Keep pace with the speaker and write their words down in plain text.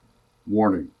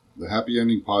Warning. The Happy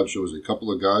Ending Pod Show is a couple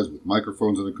of guys with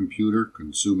microphones and a computer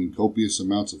consuming copious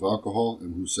amounts of alcohol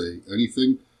and who say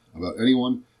anything about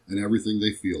anyone and everything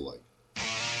they feel like.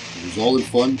 It is all in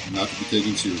fun and not to be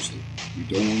taken seriously. We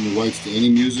don't own the rights to any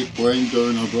music playing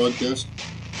during our broadcast.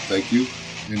 Thank you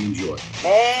and enjoy.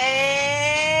 Hey,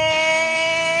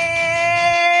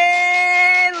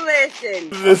 listen.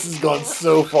 This has gone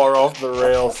so far off the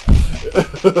rails.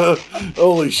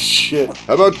 Holy shit.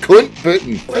 How about Clint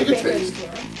Bitten? Take a taste.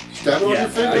 Stab it on your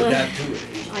finger?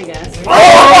 I guess.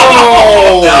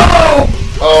 Oh! No!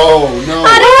 Oh, no.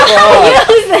 How do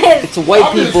you use this? It's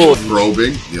white people.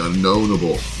 Probing the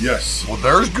unknowable. Yes. Well,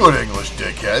 there's good English,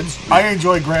 dickheads. I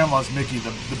enjoy Grandma's Mickey,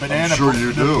 the banana. I'm sure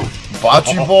you do.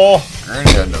 Bocce ball?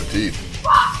 Granny had no teeth.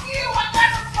 Fuck you! I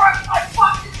never brushed my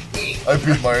fucking teeth! I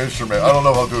beat my instrument. I don't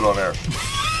know how to do it on air.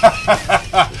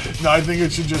 No, I think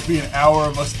it should just be an hour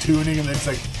of us tuning and then it's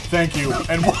like, thank you.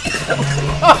 And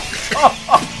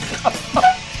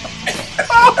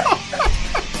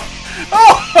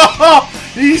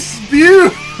he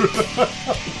spewed.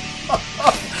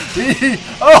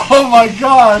 Oh my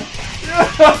god.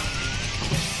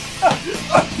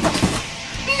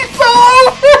 He fell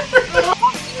over.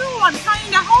 Fuck you! I'm trying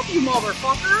to help you,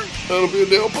 motherfucker! That'll be a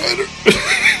nail biter.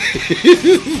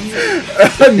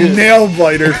 A nail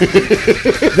biter.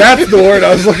 That's the word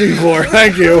I was looking for.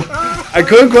 Thank you. I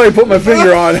couldn't quite put my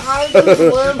finger on it.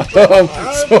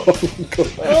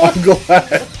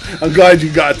 I'm glad you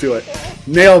got to it.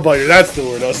 Nail biter. That's the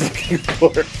word I was looking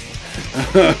for.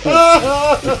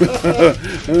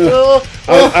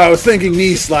 I was thinking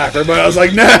knee slapper, but I was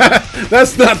like, nah,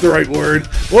 that's not the right word.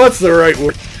 What's the right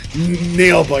word?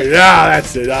 Nail biter. Ah,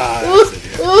 that's it. Yeah.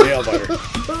 Nail biter.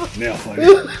 Nail biter.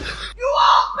 You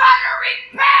all better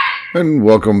repent! And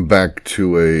welcome back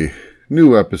to a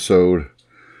new episode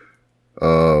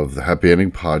of the Happy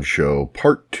Ending Pod Show,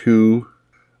 Part 2,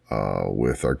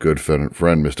 with our good friend,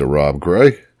 Mr. Rob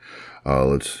Gray.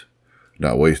 Let's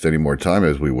not waste any more time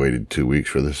as we waited 2 weeks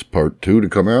for this Part 2 to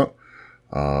come out.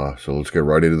 So let's get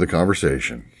right into the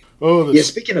conversation. Yeah,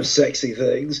 speaking of sexy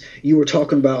things, you were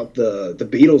talking about the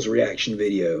Beatles reaction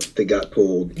video that got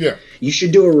pulled. Yeah. You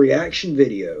should do a reaction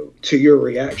video to your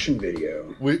reaction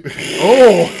video.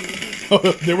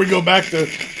 There we go back to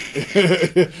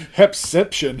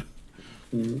Hepception.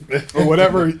 Or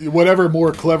whatever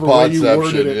more clever way you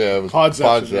worded it. Yeah, it was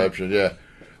Podception. yeah.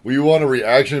 Well, you want a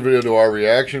reaction video to our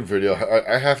reaction video.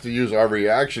 I have to use our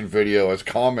reaction video as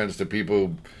comments to people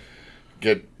who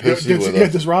get pissy with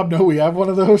us. Does Rob know we have one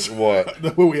of those?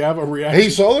 What? We have a reaction. He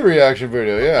saw the reaction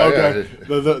video, yeah. Okay.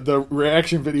 Yeah. The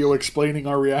reaction video explaining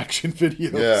our reaction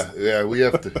videos. Yeah, we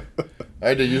have to. I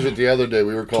had to use it the other day.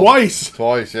 We were called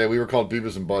Twice, yeah. We were called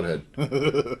Beavis and Butthead.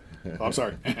 I'm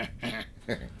sorry.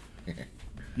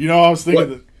 You know, I was thinking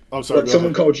that. I'm sorry. What,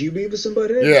 someone called you Beavis and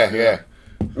Butthead? Yeah.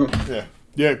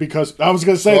 Yeah, because I was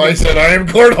going to say. I said I am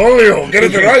Cornholio. Get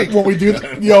it right. When we do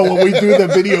the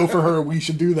video for her, we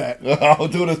should do that. I'll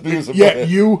do it as Beavis and Yeah,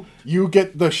 Butthead. you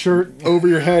get the shirt over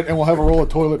your head, and we'll have a roll of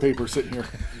toilet paper sitting here.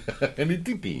 And it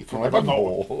did from my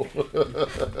butthole.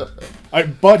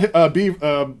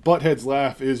 Butthead's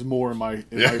laugh is more in my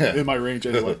range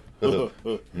anyway.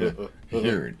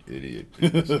 You're an idiot.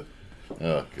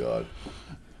 Oh God.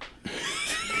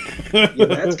 Yeah,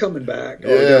 that's coming back.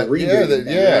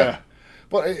 Yeah.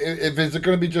 But if it's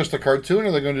going to be just a cartoon,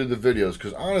 or they're going to do the videos?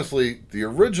 Because honestly, the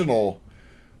original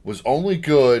was only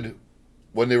good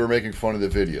when they were making fun of the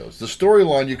videos. The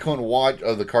storyline you couldn't watch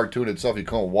of the cartoon itself. You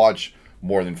couldn't watch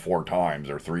more than 4 times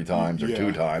or 3 times or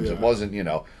 2 times. Yeah. It wasn't, they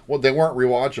weren't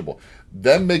rewatchable.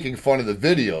 Them making fun of the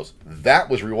videos, that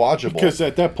was rewatchable. Because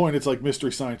at that point, it's like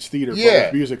Mystery Science Theater,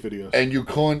 Yeah. music videos. And you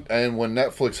couldn't, and when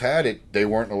Netflix had it, they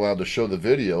weren't allowed to show the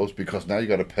videos because now you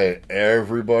got to pay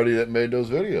everybody that made those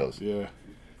videos. Yeah.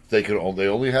 They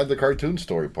only had the cartoon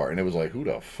story part, and it was like, who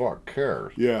the fuck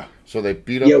cares? Yeah. So they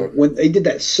beat up. Yeah, when they did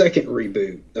that second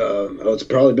reboot, it's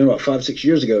probably been about 5-6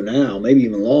 years ago now, maybe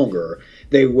even longer.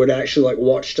 They would actually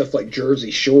watch stuff like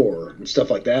Jersey Shore and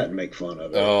stuff like that and make fun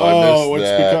of it. Oh, I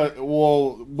missed that.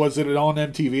 Because was it on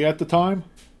MTV at the time?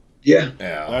 Yeah.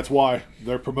 That's why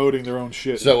they're promoting their own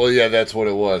shit. So that's what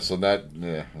it was. So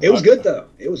it was good though.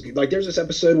 It was good. There's this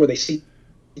episode where they see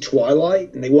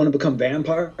Twilight and they want to become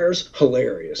vampires.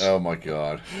 Hilarious. Oh my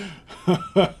God.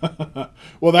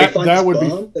 Well, they find that this would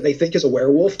bum that they think is a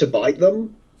werewolf to bite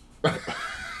them.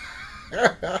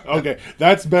 Okay,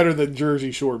 that's better than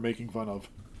Jersey Shore making fun of.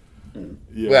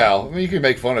 Yeah. Well, I mean, you can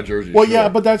make fun of Jersey Well, Shore. yeah,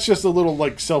 but that's just a little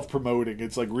self-promoting.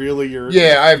 It's really you're.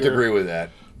 Yeah, I have to agree with that.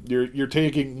 You're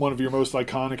taking one of your most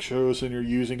iconic shows and you're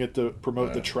using it to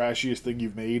promote the trashiest thing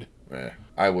you've made. Yeah.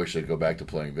 I wish they'd go back to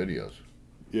playing videos.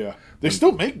 Yeah, they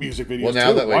still make music videos. Well, now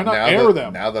too. that Why not now air that,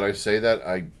 them? now that I say that,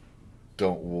 I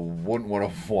wouldn't want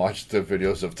to watch the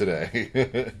videos of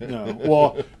today. No.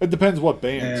 Well, it depends what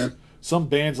bands. Yeah. Some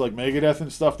bands like Megadeth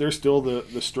and stuff, they're still the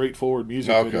straightforward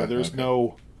music Okay, video. There's okay.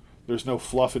 no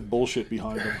fluff and bullshit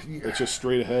behind them. It's just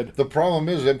straight ahead. The problem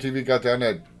is MTV got down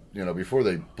that, before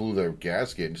they blew their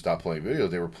gasket and stopped playing videos,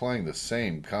 they were playing the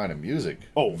same kind of music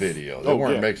video. They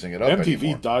weren't yeah. mixing it up MTV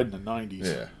anymore. died in the 90s.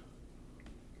 Yeah.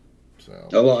 So.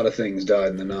 A lot of things died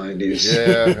in the 90s.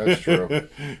 Yeah, that's true.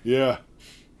 Yeah.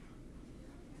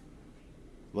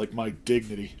 Like my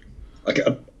dignity. Like,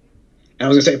 and I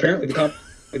was going to say, apparently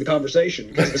the conversation,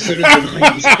 because as soon as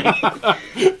the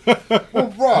 90s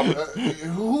Well, Rob,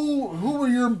 who were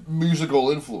your musical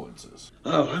influences?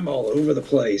 Oh, I'm all over the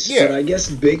place. Yeah. But I guess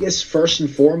biggest, first and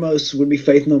foremost, would be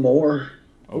Faith No More.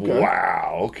 Okay.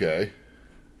 Wow, okay.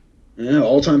 Yeah,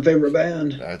 all-time favorite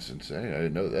band. That's insane. I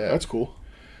didn't know that. That's cool.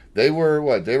 They were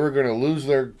what? They were going to lose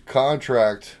their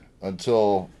contract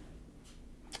until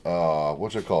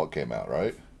what's it called came out,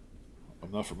 right?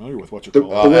 I'm not familiar with what you The-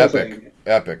 call it. real Epic. thing.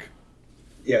 Epic.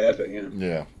 Yeah, Epic, yeah.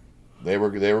 Yeah. They were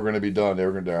going to be done.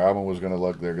 Their album was going to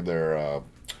look their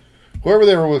whoever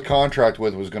they were with contract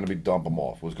with was going to be dump them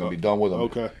off. Was going to be done with them.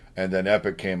 Okay. And then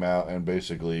Epic came out and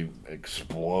basically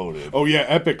exploded. Oh, yeah,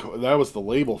 Epic. That was the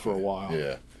label for a while.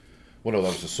 Yeah. Well, no, that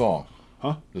was the song.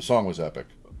 Huh? The song was Epic.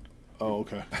 Oh,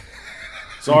 okay.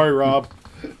 Sorry, Rob.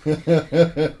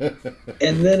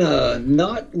 And then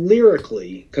not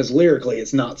lyrically, because lyrically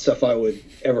it's not stuff I would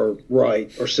ever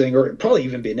write or sing or probably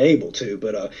even been able to,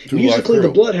 but musically Crew.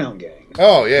 the Bloodhound Gang.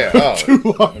 Oh yeah.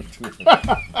 Oh.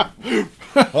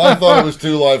 I thought it was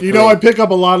Two Live. You Crew. know, I pick up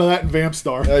a lot of that in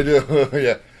Vampstar. I do.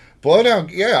 Yeah. Bloodhound.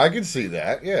 Yeah, I can see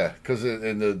that. Yeah, because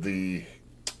in the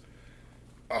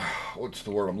what's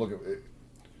the word I'm looking?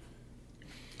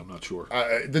 I'm not sure.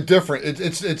 The different.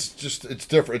 It's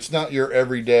different. It's not your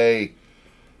everyday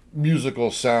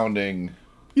musical sounding.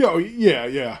 Yeah.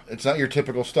 It's not your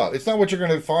typical stuff. It's not what you're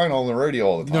going to find on the radio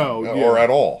all the time. No, or yeah. at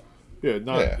all. Yeah,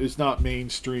 Yeah. It's not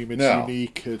mainstream. It's No.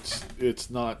 unique. It's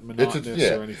not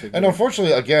monotonous or anything. And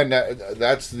unfortunately, again,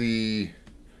 that's the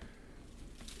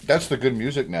good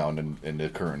music now in the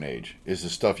current age is the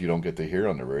stuff you don't get to hear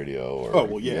on the radio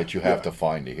or that you have to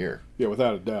find to hear. Yeah,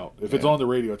 without a doubt. If it's on the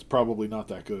radio, it's probably not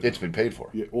that good. It's been paid for.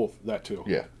 Yeah, well, that too.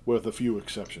 Yeah. With a few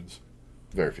exceptions.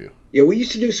 Very few. Yeah, we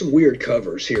used to do some weird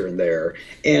covers here and there,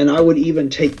 and I would even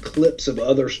take clips of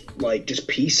other, like, just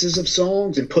pieces of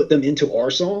songs and put them into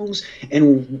our songs,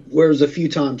 and there's a few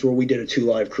times where we did a Two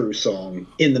Live Crew song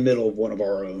in the middle of one of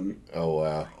our own. Oh,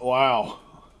 wow. Wow.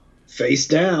 Face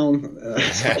down,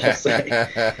 that's all I'll say.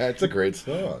 It's a great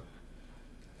song.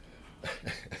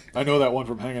 I know that one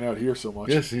from hanging out here so much.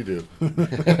 Yes, you do.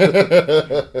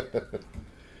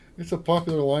 It's a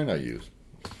popular line I use.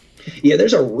 Yeah,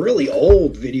 there's a really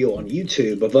old video on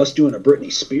YouTube of us doing a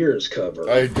Britney Spears cover.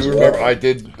 I as do well. remember.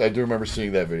 I do remember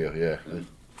seeing that video. Yeah,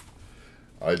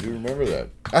 I do remember that.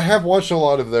 I have watched a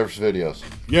lot of their videos.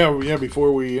 Yeah.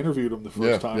 Before we interviewed him the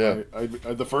first time, yeah. I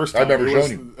the first I time remember it was,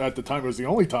 showing you. at the time it was the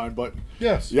only time, but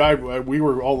Yes. yeah, we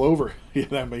were all over. Yeah,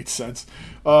 that made sense.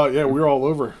 Yeah, we were all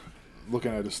over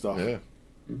looking at his stuff. Yeah.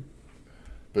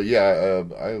 But yeah,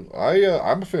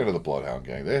 I'm a fan of the Bloodhound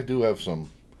Gang. They do have some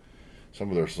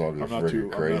of their songs are I'm not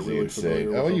freaking crazy, really insane. familiar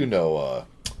with Oh, them. you know,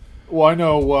 Well, I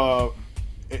know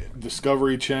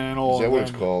Discovery Channel. is that and what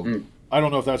it's then- called? I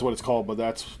don't know if that's what it's called, but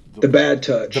that's The Bad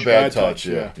Touch. The Bad Bad Touch. Touch,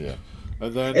 Yeah, yeah. yeah.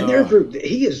 And then And their group,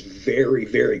 he is very,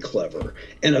 very clever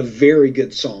and a very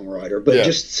good songwriter, but Yeah.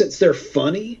 just since they're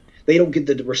funny, they don't get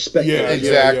the respect. yeah, they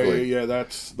Exactly. Yeah,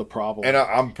 that's the problem. And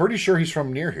I'm pretty sure he's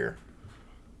from near here.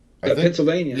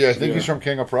 Pennsylvania. Yeah, I think Yeah. he's from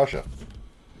King of Prussia.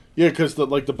 Yeah, because the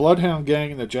Bloodhound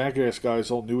Gang and the Jackass guys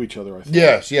all knew each other. I think.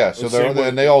 Yes, yeah. So Same with-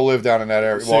 and they all live down in that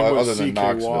area. same Well, with other than CKY.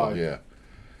 Knoxville, yeah.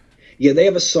 Yeah, they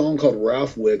have a song called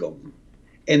Ralph Wiggum.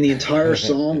 And the entire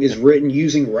song is written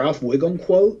using Ralph Wiggum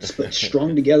quotes, but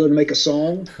strung together to make a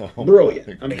song.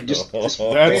 Brilliant. I mean, just That's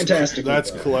fantastic.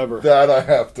 That's clever. That I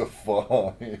have to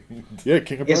find. Yeah,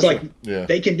 King of It's Prussia. like Yeah.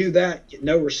 they can do that, get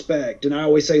no respect. And I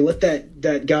always say, let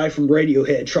that guy from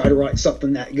Radiohead try to write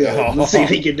something that good. Let's see if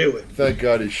he can do it. Thank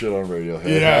God he shit on Radiohead.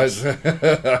 Yes.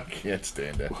 I can't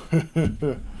stand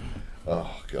it.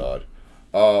 Oh God.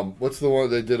 What's the one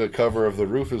they did a cover of "The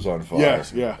Roof Is on Fire"?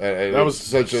 Yes, yeah. And That it was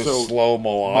such a so slow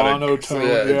melodic monotone.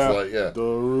 Yeah, Yeah, it's like, yeah. The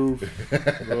roof.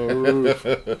 The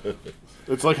roof.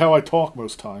 It's like how I talk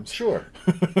most times. Sure.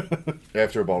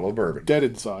 After a bottle of bourbon. Dead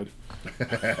inside.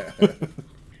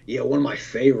 Yeah, one of my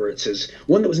favorites is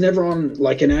one that was never on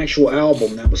like an actual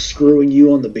album. That was "Screwing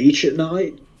You on the Beach at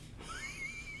Night."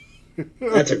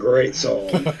 That's a great song.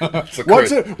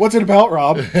 What's it about,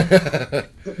 Rob?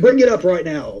 Bring it up right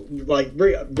now. Like,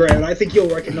 Brad, I think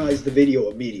you'll recognize the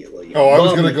video immediately. Oh, I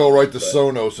was going to go right to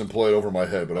Sonos and play it over my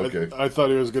head, but okay. I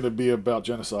thought it was going to be about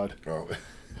genocide. Oh.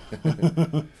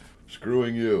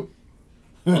 Screwing you.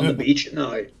 On the beach at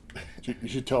night. You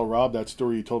should tell Rob that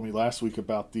story you told me last week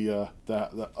about the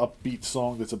upbeat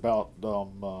song that's about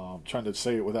I'm trying to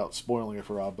say it without spoiling it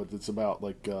for Rob, but it's about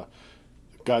like a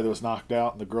guy that was knocked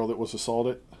out and the girl that was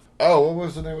assaulted. Oh, what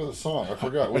was the name of the song? I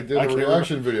forgot. We did a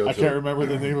reaction video. I can't remember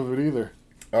the name of it either.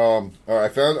 All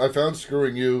right, I found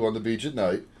 "Screwing You" on the beach at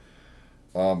night.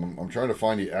 I'm trying to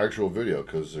find the actual video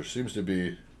because there seems to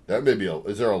be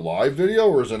is there a live video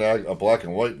or is it a black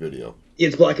and white video?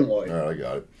 It's black and white. All right, I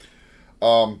got it.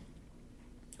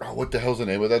 What the hell's the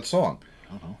name of that song?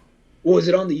 I don't know. Well, is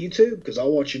it on the YouTube? Because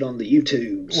I'll watch it on the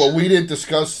YouTube. Well, we didn't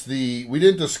discuss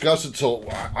it till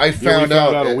I found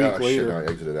out a week later. Shit,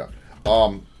 I exited out.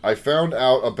 I found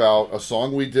out about a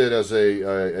song we did as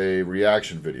a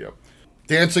reaction video,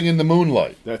 "Dancing in the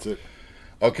Moonlight." That's it.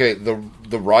 Okay,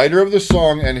 the writer of the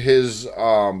song and his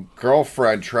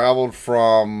girlfriend traveled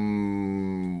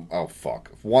from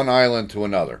one island to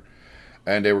another,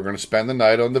 and they were going to spend the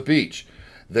night on the beach.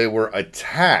 They were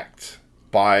attacked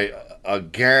by a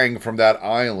gang from that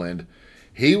island.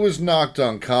 He was knocked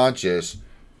unconscious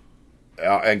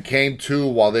and came to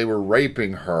while they were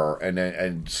raping her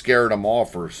and scared him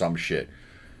off or some shit.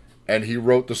 And he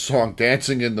wrote the song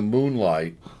 "Dancing in the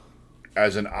Moonlight"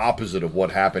 as an opposite of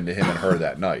what happened to him and her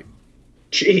that night.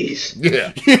 Jeez.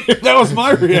 Yeah. That was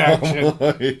my reaction.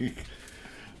 Like,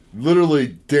 literally,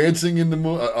 dancing in the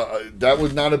moon. That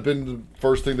would not have been the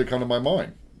first thing to come to my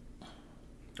mind.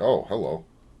 Oh, hello.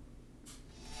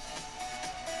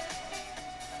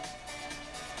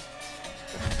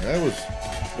 That was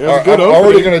a good I'm opening.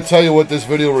 already going to tell you what this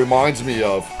video reminds me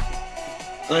of.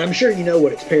 I'm sure you know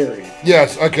what it's parodying.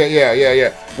 Yes, okay, yeah.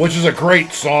 Which is a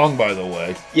great song, by the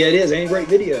way. Yeah, it is, and a great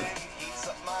video.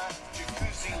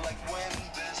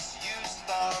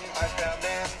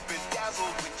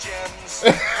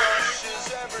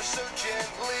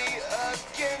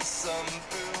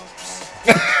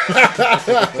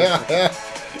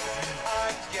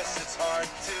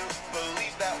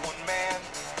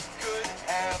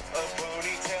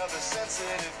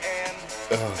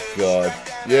 Oh, God.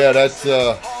 Yeah, that's,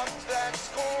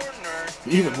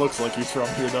 He even looks like he's from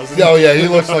here, doesn't he? Oh, yeah, he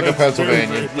looks like a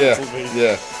Pennsylvanian. Very Pennsylvania.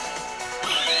 Yeah.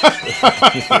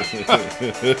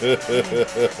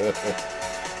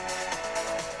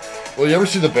 Well, you ever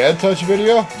see the Bad Touch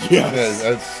video? Yes. Yeah,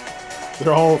 that's...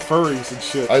 They're all furries and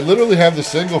shit. I literally have the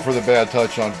single for the Bad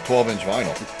Touch on 12-inch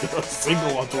vinyl. A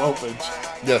single on 12-inch.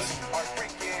 Yes.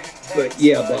 But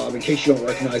yeah, Bob, in case you don't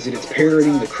recognize it, it's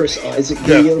parodying the Chris Isaac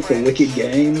video for Wicked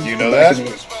Game. You know Back that? in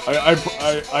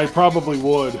the- I probably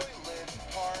would.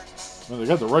 Well, they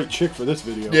got the right chick for this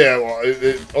video. Yeah, well,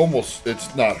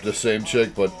 it's not the same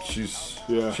chick, but she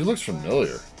looks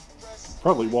familiar.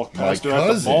 Probably walked My past her at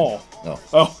the cousin. mall. No.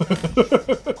 Oh.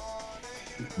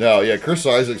 No, yeah, Chris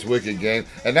Isaac's Wicked Game.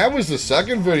 And that was the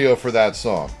second video for that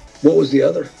song. What was the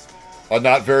other? A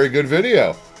not very good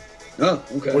video. Oh,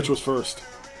 okay. Which was first?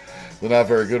 The not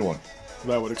very good one.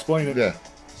 That would explain it. Yeah.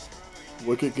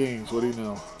 Wicked Games, what do you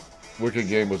know? Wicked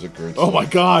Game was a great Oh song. my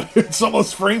god, it's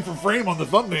almost frame for frame on the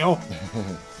thumbnail.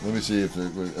 Let me see if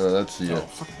that's the... Oh,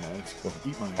 fucking hell.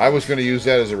 Eat my I was going to use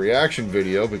that as a reaction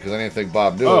video because I didn't think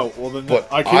Bob knew Oh, it. well then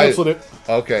But I canceled it.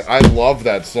 Okay, I love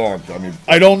that song. I mean,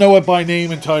 I don't know it by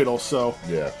name and title, so.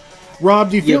 yeah. Rob,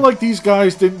 do you feel Yeah. like these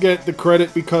guys didn't get the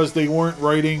credit because they weren't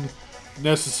writing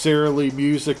necessarily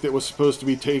music that was supposed to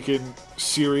be taken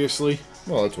seriously?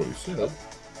 Well, that's what he said.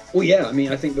 Well, yeah, I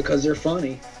mean, I think because they're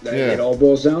funny, that Yeah. it all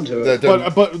boils down to it.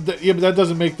 But that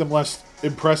doesn't make them less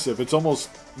impressive. It's almost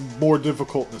more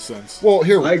difficult in a sense. Well,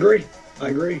 here, I agree. I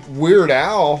agree. Weird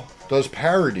Al does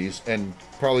parodies and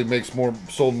probably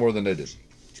sold more than they did.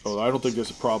 Oh, I don't think there's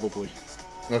a probably.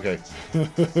 Okay.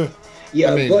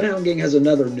 Yeah, I mean- Bloodhound Gang has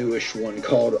another newish one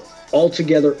called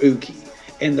Altogether Ookie.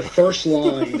 And the first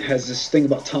line has this thing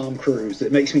about Tom Cruise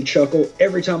that makes me chuckle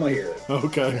every time I hear it.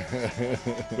 Okay.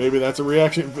 Maybe that's a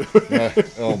reaction.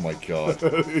 Oh my God.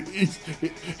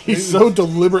 he's so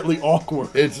deliberately awkward.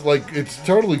 It's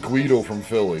totally Guido from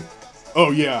Philly. Oh,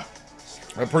 yeah.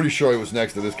 I'm pretty sure he was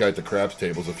next to this guy at the craps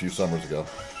tables a few summers ago.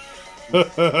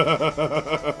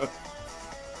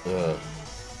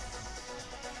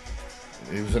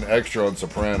 He was an extra on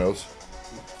Sopranos.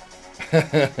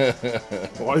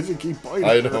 Why does he keep biting?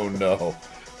 I don't know.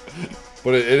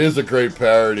 But it is a great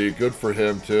parody. Good for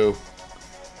him, too.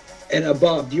 And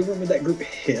Bob, do you remember that group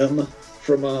Him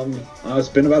from, it's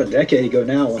been about a decade ago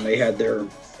now when they had their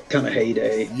kind of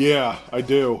heyday. Yeah, I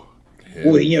do.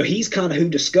 Well, he's kind of who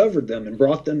discovered them and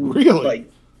brought them, Really?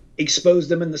 Exposed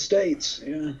them in the States.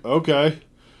 Yeah. Okay.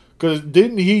 Because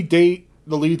didn't he date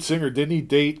the lead singer? Didn't he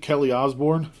date Kelly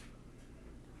Osbourne?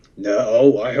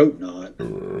 No, I hope not.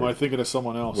 Am I thinking of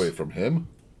someone else? Wait, from him?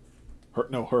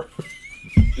 Her.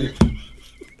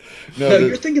 No,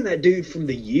 you're thinking that dude from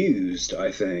The Used,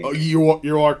 I think. Oh,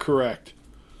 you are correct.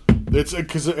 It's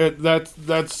because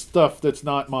that's stuff that's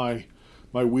not my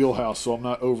wheelhouse, so I'm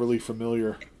not overly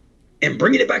familiar. And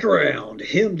bringing it back around,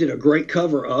 him did a great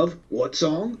cover of what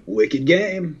song? Wicked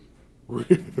Game.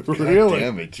 Really?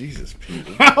 Damn it, Jesus,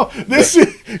 Peter. How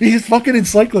he's fucking I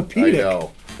encyclopedic.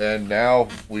 know. And now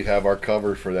we have our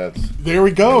cover for that. There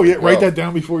we go. Yeah, write go. that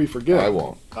down before you forget. I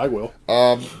won't. I will.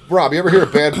 Rob, you ever hear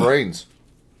of Bad Brains?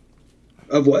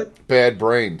 Of what? Bad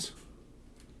Brains.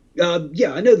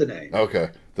 Yeah, I know the name. Okay.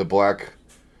 The black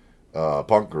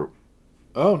punk group.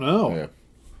 Oh no. Yeah.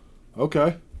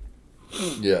 Okay.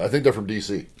 Yeah, I think they're from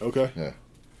D.C. Okay. Yeah.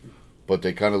 But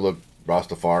they kind of look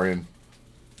Rastafarian.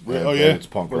 Oh, yeah? And it's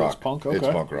punk Well, rock. it's punk? It's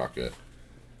Okay. punk rock, yeah.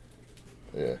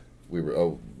 Yeah.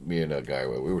 Me and a guy,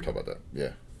 we were talking about that.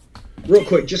 Yeah. Real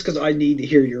quick, just because I need to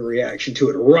hear your reaction to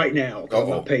it right now, 'cause I'm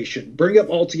Uh-oh. not patient. Bring up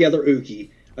All Together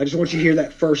Ookie. I just want you to hear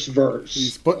that first verse.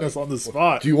 He's putting us on the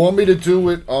spot. Do you want me to do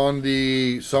it on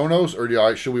the Sonos,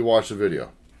 or should we watch the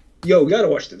video? Yo, gotta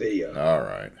watch the video. All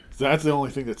right. That's the only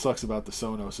thing that sucks about the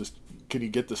Sonos is, can you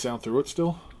get the sound through it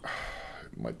still?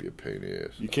 It might be a pain in the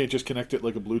ass. You can't just connect it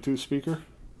like a Bluetooth speaker?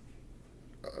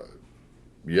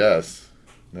 Yes.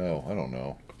 No, I don't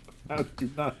know. I do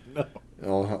not know.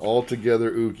 All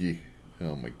together Ookie.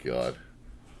 Oh my god.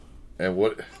 And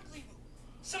what?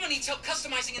 Someone needs help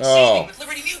customizing and Oh. saving with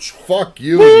Liberty Mutual. Fuck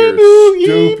you and your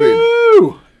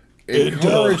stupid Emu! in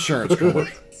car insurance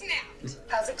commercial. Snapped.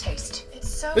 How's it taste? It's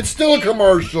so It's still a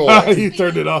commercial. You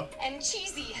turned it up. and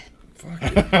cheesy.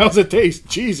 How's it taste?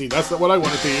 Cheesy. That's not what I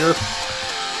wanted to hear.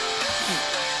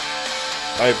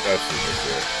 I've seen this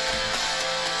here.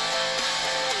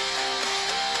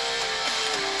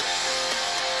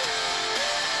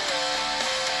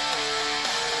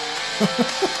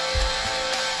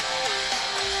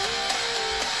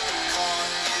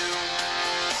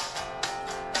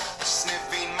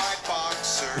 Sniffing my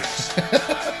boxers. Who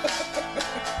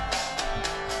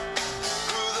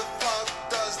the fuck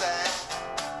does that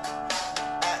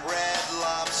at Red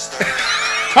Lobster?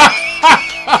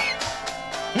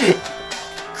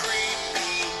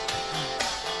 Creepy.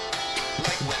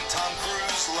 Like when Tom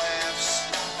Cruise laughs.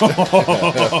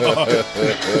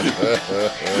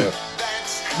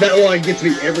 That line gets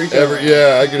me every time.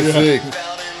 Yeah, I can see.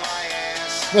 Felt in my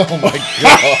ass. Oh my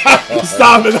god.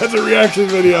 Stop it. That's a reaction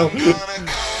video. Gonna come to your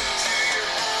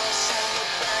house on the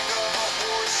back of a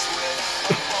horse with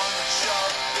a bunch of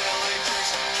villagers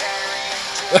carrying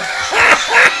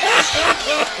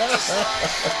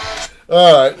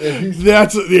Alright. He's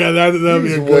That'd be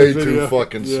He's a good way video. too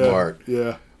fucking Yeah, smart.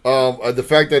 Yeah. The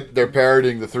fact that they're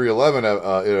parodying the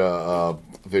 311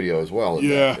 video as well.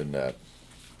 Yeah. In that.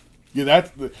 Yeah,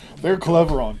 they're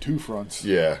clever on two fronts.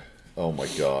 Yeah. Oh my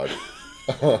god.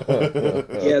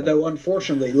 Yeah, though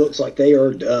unfortunately, it looks like they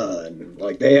are done.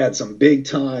 Like they had some big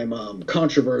time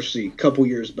controversy a couple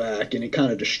years back, and it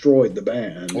kind of destroyed the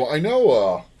band. Well, I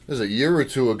know. This is a year or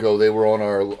two ago. They were on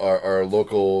our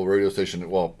local radio station.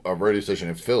 Well, our radio station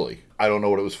in Philly. I don't know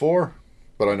what it was for,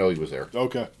 but I know he was there.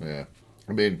 Okay. Yeah.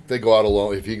 I mean, they go out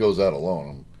alone. If he goes out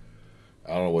alone,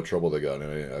 I don't know what trouble they got in.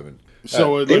 I haven't.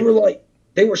 So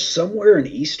They were somewhere in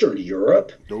Eastern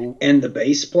Europe, Oh. and the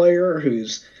bass player,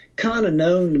 who's kind of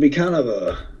known to be kind of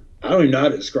I don't even know how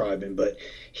to describe him, but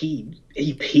he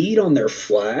peed on their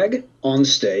flag on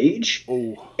stage,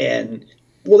 and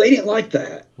well, they didn't like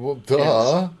that. Well,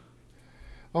 duh.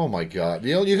 Oh my god!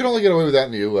 You can only get away with that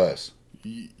in the U.S.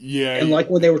 yeah. And like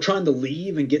when they were trying to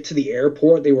leave and get to the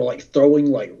airport, they were like throwing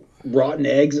like rotten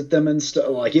eggs at them and stuff.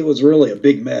 Like it was really a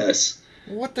big mess.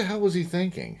 What the hell was he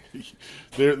thinking?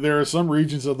 There are some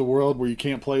regions of the world where you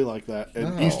can't play like that,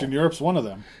 and No. Eastern Europe's one of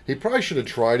them. He probably should have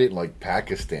tried it in like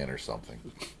Pakistan or something.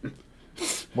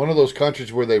 One of those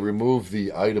countries where they remove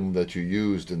the item that you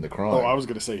used in the crime. Oh, I was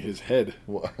going to say his head.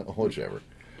 Whichever.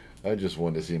 I just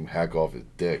wanted to see him hack off his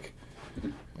dick.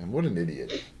 And what an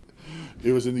idiot.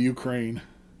 It was in the Ukraine.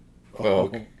 Oh,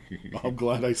 okay. I'm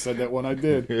glad I said that when I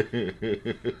did.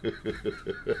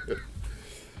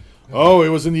 Oh, it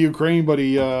was in the Ukraine, but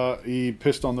he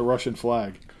pissed on the Russian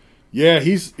flag. Yeah,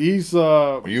 he's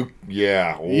Yeah. he's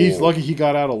Oh. lucky he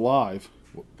got out alive.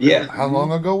 Yeah, How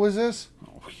long ago was this?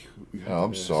 Oh,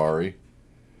 I'm sorry.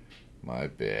 My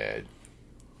bad.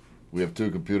 We have two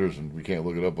computers and we can't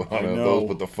look it up on I know. those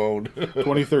but the phone.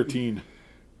 2013.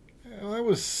 Well, that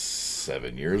was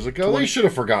 7 years ago. They should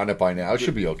have forgotten it by now. It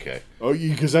should be okay. Oh,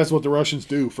 because that's what the Russians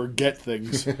do, forget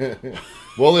things.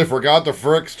 Well, they forgot the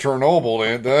fricks Chernobyl,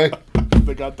 didn't they?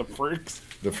 They got the fricks.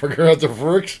 They forgot the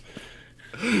fricks.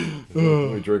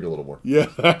 Let me drink a little more. Yeah,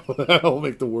 that'll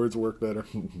make the words work better.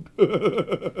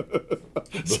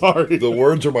 Sorry. The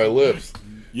words are my lips.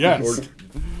 Yes.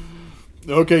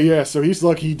 Okay, yeah, so he's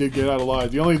lucky he did get out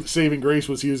alive. The only saving grace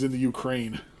was he was in the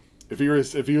Ukraine. If he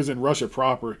was in Russia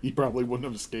proper, he probably wouldn't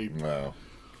have escaped. Wow.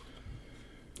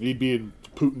 He'd be in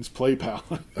Putin's play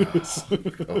palace.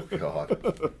 Oh,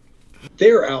 God.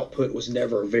 Their output was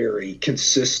never very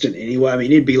consistent anyway. I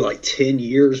mean, it'd be like 10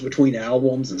 years between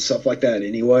albums and stuff like that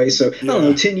anyway. So, I don't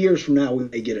know, 10 years from now, we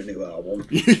may get a new album.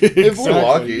 If we're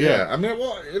lucky, yeah. I mean,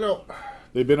 well, you know.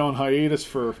 They've been on hiatus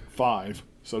for 5,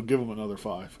 so give them another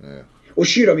 5. Yeah. Well,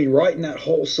 shoot, I mean, writing that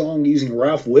whole song using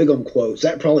Ralph Wiggum quotes,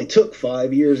 that probably took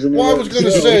 5 years. Well, I was going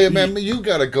to say, man, you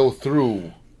got to go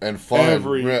through and find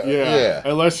yeah.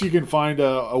 Unless you can find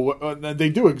they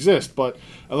do exist, but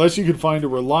unless you can find a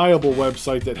reliable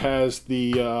website that has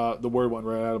the word went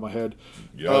right out of my head,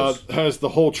 has the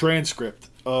whole transcript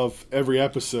of every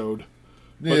episode.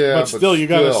 But still, you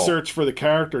got to search for the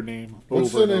character name.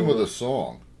 What's the name of the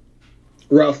song?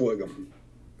 Ralph Wiggum.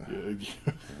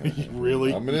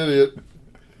 Really? I'm an idiot.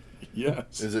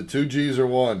 Yes. Is it 2 G's or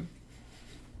 1?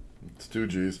 It's 2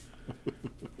 G's.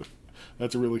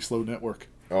 That's a really slow network.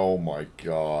 Oh my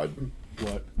God!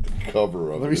 What? The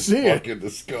cover of Let it me is see it. fucking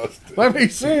disgusting. Let me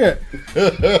see it.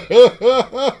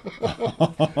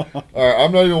 All right,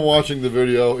 I'm not even watching the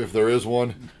video if there is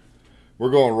one.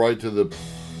 We're going right to the.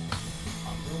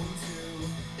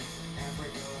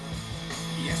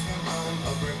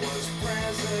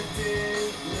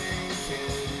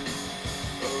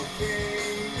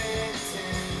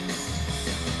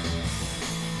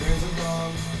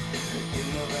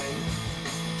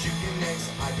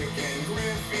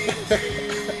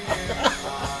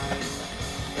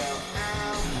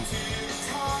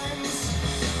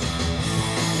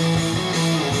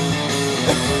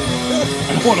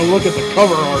 I want to look at the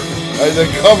cover art. The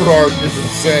cover art is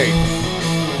insane.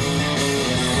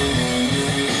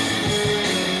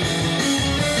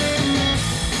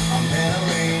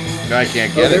 I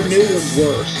can't get Their it. new one's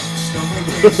worse.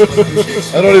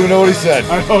 I don't even know what he said.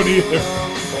 I don't either.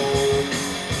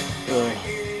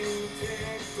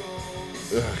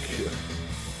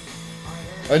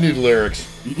 I need lyrics.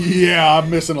 Yeah, I'm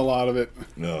missing a lot of it.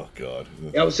 Oh God.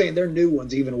 I was saying their new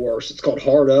one's even worse. It's called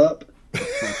Hard Up.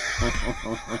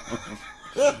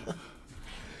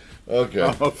 Okay.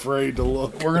 I'm afraid to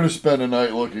look. We're gonna spend a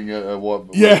night looking at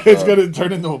what. Yeah, it's gonna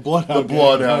turn into a Bloodhound. The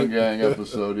Bloodhound Gang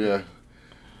episode. Yeah.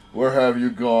 Where have you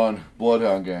gone,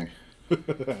 Bloodhound Gang?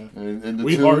 In the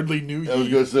We tune, hardly knew I was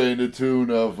ye. gonna say in the tune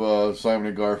of Simon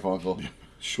and Garfunkel.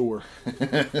 Sure.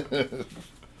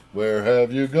 Where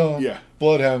have you gone? Yeah.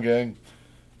 Bloodhound Gang.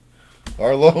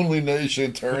 Our lonely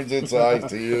nation turns its eyes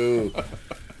to you.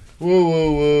 Woo,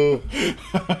 woo, woo.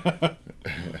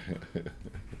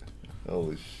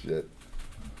 Holy shit.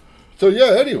 So,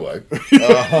 yeah, anyway.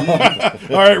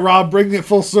 All right, Rob, bring it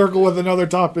full circle with another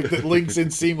topic that links in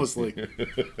seamlessly.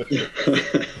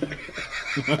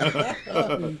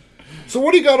 So,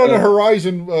 what do you got on the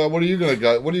horizon? What do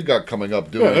you got coming up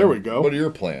doing? Yeah, there we go. What are your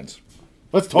plans?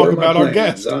 Let's What talk are my about our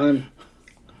plans? guest.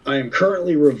 I am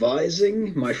currently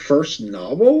revising my first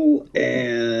novel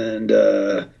and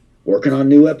working on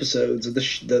new episodes of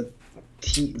the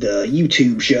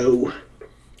YouTube show.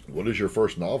 What is your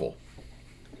first novel?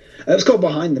 It's called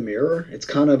Behind the Mirror. It's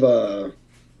kind of a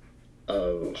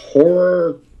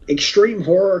horror, extreme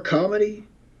horror comedy.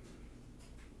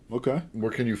 Okay.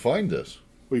 Where can you find this?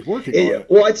 We're working on it.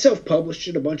 Well, I'd self-published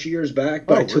it a bunch of years back,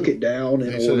 but Oh, I took really? it down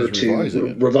in He said order he's to revising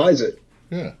it. revise it.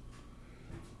 Yeah.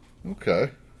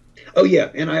 Okay. Oh yeah,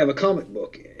 and I have a comic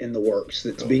book in the works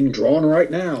that's being drawn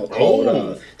right now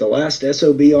called The Last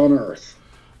SOB on Earth.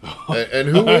 And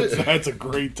who is... That's a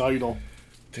great title.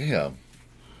 Damn.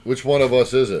 Which one of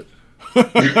us is it?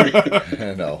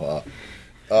 No.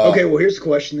 Okay, well here's the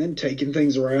question then, taking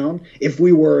things around. If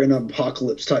we were in an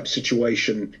apocalypse type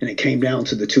situation and it came down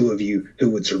to the two of you,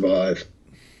 who would survive?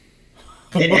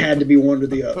 And it had to be one or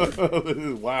the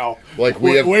other. Wow. Like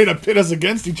we have... Way to pit us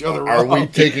against each other, Are Rob. we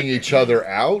taking each other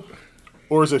out?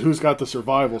 Or is it who's got the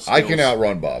survival skills? I can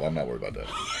outrun Bob. I'm not worried about that.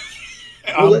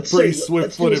 I'm let's pretty say,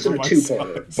 let's do swift-footed this for in a myself.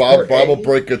 two-parter. Bob Part will A,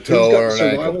 break a who's toe got or the an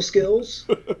survival ankle. skills,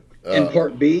 and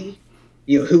part B,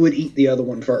 who would eat the other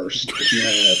one first? If you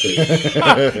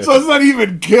had to. So it's not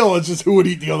even kill, it's just who would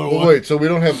eat the other Well, one. wait, so we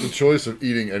don't have the choice of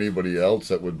eating anybody else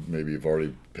that would maybe have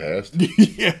already passed?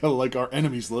 Yeah, like our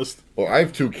enemies list. Well, I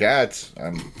have 2 cats.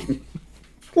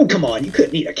 Well, come on, you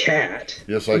couldn't eat a cat.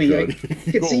 Yes, I could.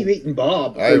 You could see you eating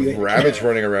Bob. I before you have ate a rabbits cat.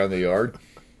 running around the yard.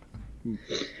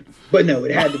 But no,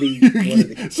 it had to be one of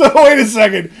the... So wait a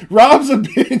second. Rob's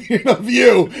opinion of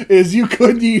you is you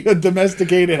couldn't eat a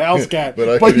domesticated house cat, But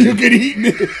I but could you eat- could eat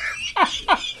it.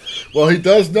 Well, he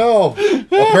does know.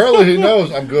 Apparently, he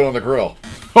knows I'm good on the grill.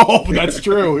 Oh, that's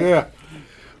true. Yeah,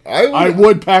 I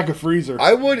would pack a freezer.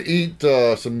 I would eat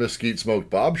some mesquite smoked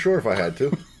Bob, sure, if I had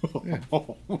to.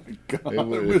 Oh my god, It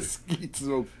would- mesquite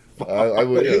so. I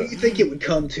would. But who do you think it would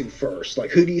come to first? Like,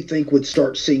 who do you think would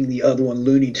start seeing the other one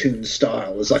Looney Tunes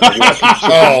style as like a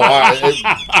weapon?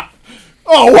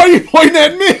 Oh, why are you pointing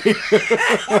at me?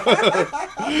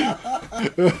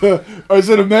 Or is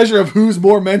it a measure of who's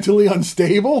more mentally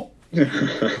unstable?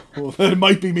 Well, then it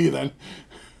might be me then.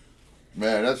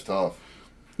 Man, that's tough.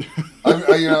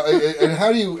 And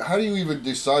how do you even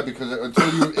decide? Because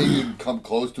until you even come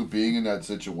close to being in that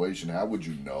situation, how would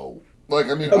you know? Like,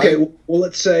 I mean, Okay, well,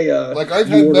 let's say like I've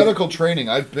you had order- medical training.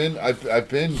 I've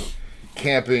been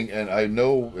camping, and I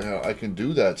know I can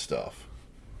do that stuff.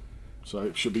 So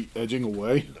I should be edging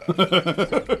away.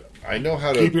 I know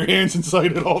how Keep to. your hands in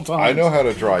sight at all times. I know how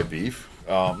to dry beef.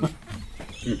 You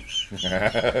know.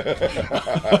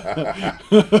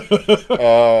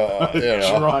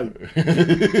 Try.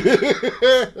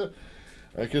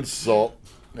 I can salt,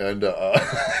 and I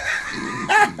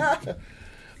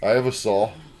have a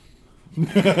saw.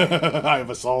 I have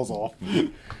a sawzall.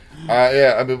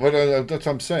 Yeah, I mean, that's what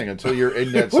I'm saying. Until you're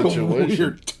in that What a situation,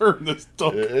 weird turn this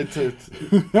took. it's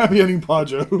Happy ending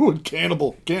Podjo. Who would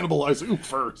cannibalize who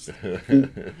first?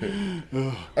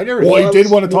 I never. Well, thought- he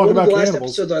did want to talk one about of the last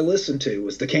cannibals. episodes I listened to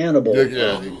was the cannibal.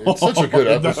 Yeah, it's such a good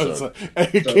episode.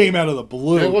 It came out of the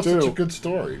blue, It was too. such a good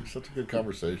story, such a good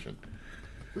conversation.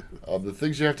 The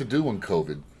things you have to do when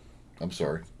COVID. I'm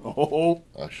sorry, Oh,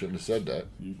 I shouldn't have said that.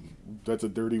 that's a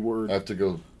dirty word. I have to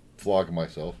go flog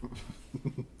myself.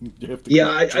 You have to Yeah,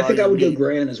 I try think I your would go meat.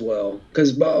 Grant as well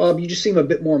because Bob, you just seem a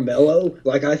bit more mellow.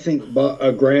 Like I think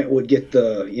Grant would get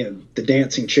the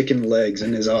dancing chicken legs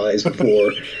in his eyes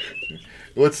before.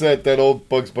 What's that old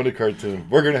Bugs Bunny cartoon?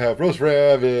 We're gonna have roast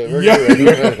rabbit. We're Yeah.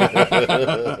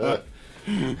 gonna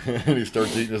and he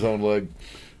starts eating his own leg.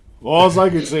 Well, all I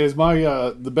can say is my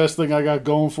the best thing I got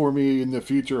going for me in the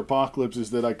future apocalypse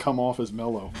is that I come off as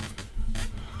mellow.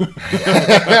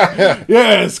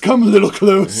 Yes, come a little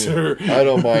closer. I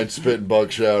don't mind spitting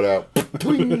buckshot out.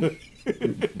 Twing.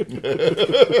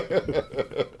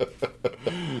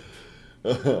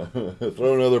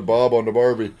 Throw another Bob on the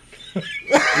Barbie.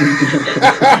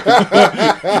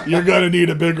 You're gonna need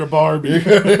a bigger Barbie.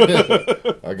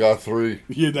 I got 3.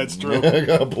 Yeah, that's true. I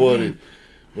got plenty.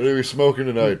 What are we smoking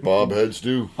tonight? Bob head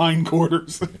stew.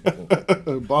 Hindquarters.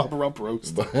 Bob rump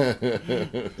roast.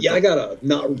 Yeah, I got a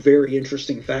not very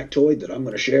interesting factoid that I'm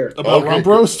going to share. About Okay. rump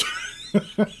roast?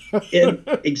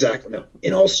 Exactly. No.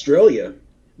 In Australia,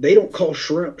 they don't call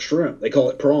shrimp shrimp. They call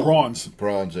it prawn. Prawns.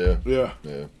 Prawns, yeah. Yeah.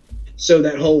 Yeah. So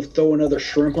that whole throw another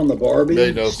shrimp on the Barbie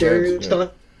Made no sense,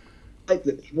 stereotype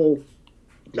that people,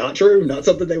 not true, not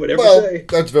something they would ever Well, say.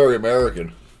 that's very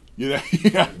American. Yeah.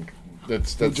 Yeah.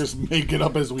 That's Just make it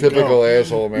up as we typical go.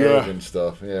 asshole American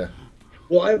stuff. Yeah.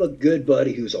 Well, I have a good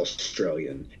buddy who's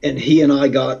Australian, and he and I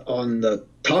got on the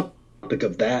topic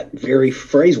of that very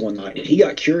phrase one night. And he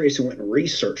got curious and went and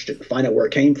researched it to find out where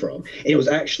it came from. And it was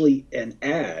actually an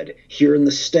ad here in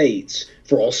the States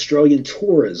for Australian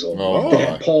tourism Oh, that my.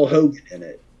 had Paul Hogan in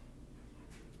it.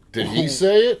 Did he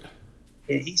say it?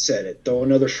 And he said it, throw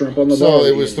another shrimp on the So Barbie.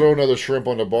 it was and- throw another shrimp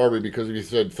on the Barbie because if you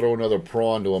said throw another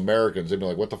prawn to Americans, they'd be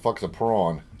like, what the fuck's a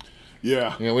prawn?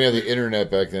 Yeah. You know, we had the internet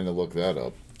back then to look that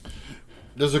up.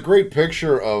 There's a great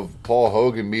picture of Paul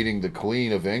Hogan meeting the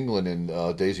Queen of England in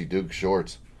Daisy Duke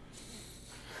shorts.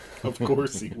 Of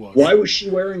course he was. Why was she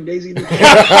wearing Daisy Duke?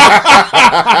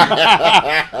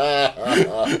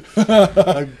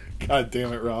 God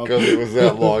damn it, Rob. Because it was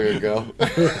that long ago.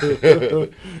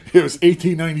 It was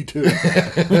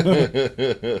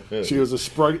 1892. She was a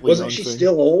sprightly Wasn't young she thing.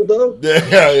 still old, though?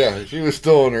 Yeah. She was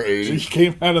still in her She 80s.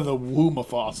 came out of the womb of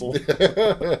fossil.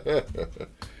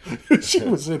 She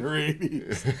was in her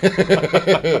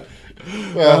 80s.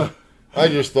 Well, I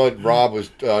just thought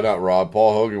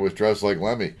Paul Hogan was dressed like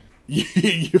Lemmy.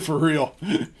 Yeah, for real.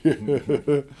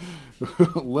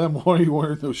 Lem, why are you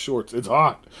wearing those shorts? It's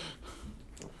hot.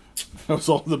 That was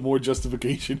all the more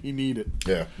justification he needed.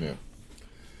 Yeah.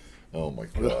 Oh my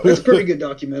God. That's a pretty good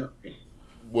documentary.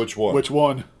 Which one? Which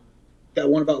one? That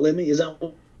one about Lemmy? Is that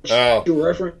what Oh. you were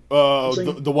referring?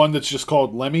 The one that's just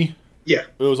called Lemmy? Yeah.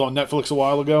 It was on Netflix a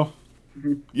while ago.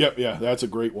 Yep, yeah, that's a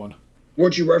great one.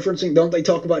 Weren't you referencing? Don't they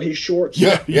talk about his shorts?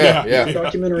 Yeah.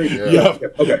 Documentary. Yeah.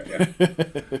 Okay.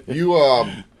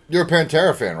 Yeah. You're a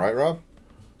Pantera fan, right, Rob?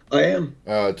 I am.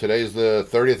 Today's the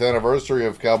 30th anniversary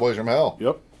of Cowboys from Hell.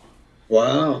 Yep.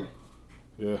 Wow.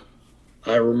 Yeah.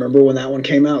 I remember when that one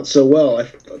came out so well. I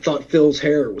thought Phil's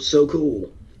hair was so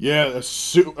cool. Yeah, a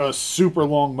super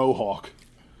long mohawk.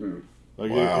 Like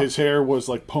Wow. his hair was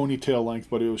like ponytail length,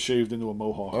 but it was shaved into a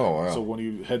mohawk. Oh, wow. So when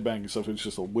he headbanged and stuff, it's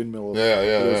just a windmill. Yeah,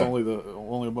 It was yeah.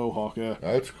 only a mohawk. Yeah.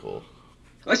 That's cool.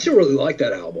 I still really like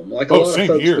that album. Like a Oh, lot of same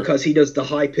folks, here. because he does the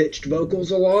high pitched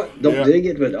vocals a lot. Don't Yeah. dig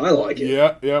it, but I like it.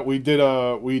 Yeah. We did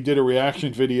a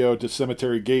reaction video to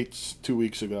Cemetery Gates 2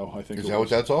 weeks ago. I think. Is it that what was.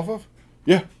 that's off of?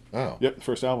 Yeah. Oh, Yep. The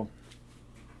first album.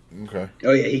 okay.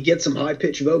 Oh yeah, he gets some high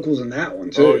pitched vocals in that one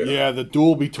too. Oh yeah, the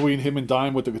duel between him and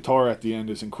Dime with the guitar at the end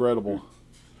is incredible.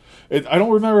 I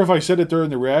don't remember if I said it during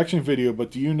the reaction video,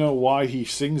 but do you know why he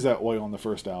sings that way on the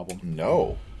first album?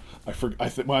 No. When I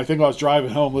think I was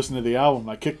driving home listening to the album,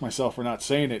 I kicked myself for not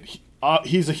saying it.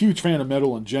 He's a huge fan of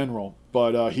metal in general,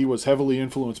 but he was heavily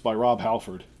influenced by Rob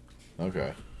Halford.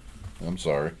 Okay. I'm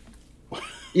sorry.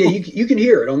 Yeah, you can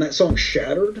hear it on that song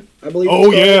 "Shattered," I believe. it's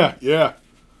Oh called. yeah.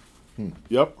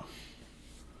 Yep.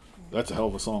 That's a hell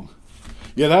of a song.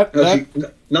 Yeah, Oh, so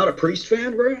you- not a Priest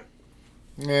fan, Brad?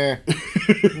 Eh.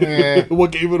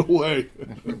 what gave it away?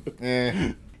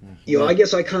 You know, I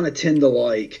guess I kind of tend to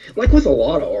like with a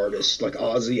lot of artists, like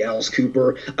Ozzy, Alice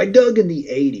Cooper. I dug in the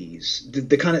 '80s,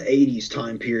 the kind of '80s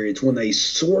time periods when they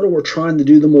sort of were trying to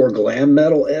do the more glam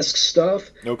metal-esque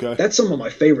stuff. Okay. That's some of my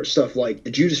favorite stuff, like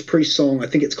the Judas Priest song. I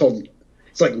think it's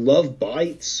like "Love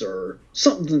Bites" or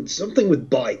something with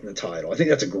 "bite" in the title. I think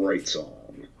that's a great song.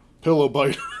 Pillow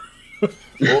bite.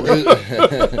 Well,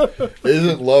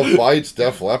 isn't Love Bites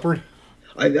Def Leppard?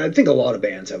 I think a lot of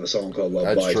bands have a song called "Love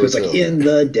That's Bites." true, It's like too. "In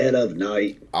the Dead of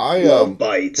Night." I Love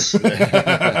Bites. And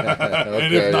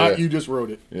if not, you just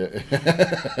wrote it.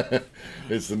 Yeah.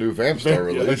 It's the new Vampstar Yeah,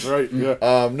 release. that's right.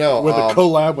 Yeah. No. With a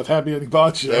collab with Happy Ending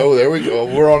Pod Show. Oh, there we go.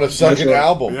 We're on a second right.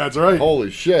 album. Yeah, that's right. Holy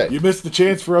shit. You missed the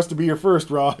chance for us to be your first,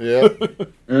 Rob. Yeah.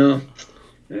 Oh,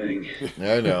 dang.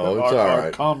 I know. It's all Our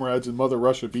right. comrades in Mother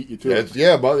Russia beat you to it.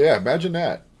 Imagine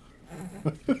that.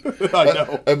 I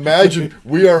know. Imagine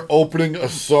we are opening a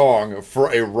song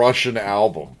for a Russian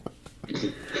album.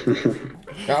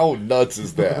 How nuts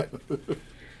is that?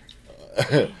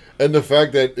 And the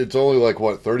fact that it's only like,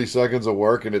 30 seconds of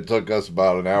work, and it took us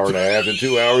about an hour and a half and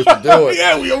 2 hours to do it.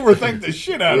 Yeah, we overthink the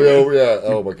shit out of it. Yeah,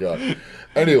 oh my god.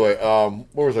 Anyway,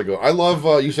 where was I going? I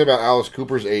love, you said about Alice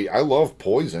Cooper's 8. I love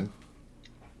Poison.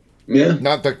 Yeah.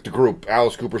 Not the group,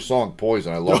 Alice Cooper's song,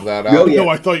 Poison. I love that Oh, album. yeah. No,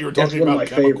 I thought you were That's talking one of about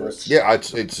my chemicals. favorites. Yeah,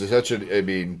 it's such a, I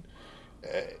mean,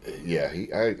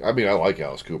 I like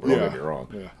Alice Cooper, don't get me wrong.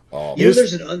 Yeah. You know,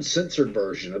 there's an uncensored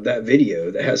version of that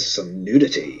video that has some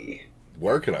nudity.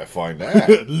 Where can I find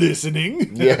that?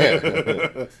 Listening.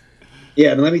 Yeah.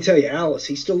 Yeah, and let me tell you, Alice,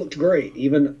 he still looked great.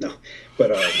 But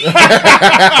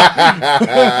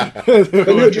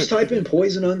no, just type in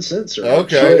 "Poison Uncensored."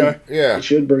 Okay, yeah. It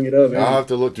should bring it up. I'll have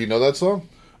to look. Do you know that song?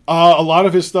 A lot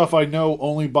of his stuff I know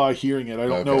only by hearing it. I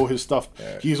don't Okay. know his stuff.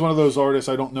 He's one of those artists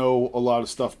I don't know a lot of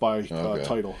stuff by Okay.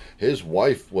 title. His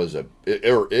wife was I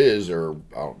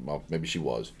don't know, maybe she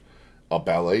was, a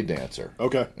ballet dancer.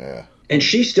 Okay. Yeah. And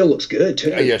she still looks good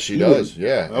too. Yeah, she does.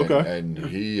 Yeah. Okay. And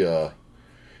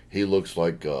he looks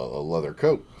like a leather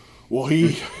coat. Well,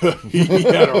 he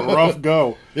had a rough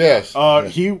go. Yes.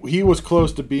 He was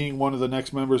close to being one of the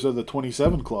next members of the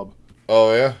 27 Club.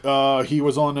 Oh yeah. He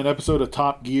was on an episode of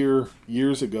Top Gear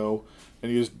years ago, and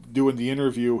he was doing the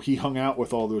interview. He hung out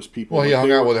with all those people. Well, he Like, hung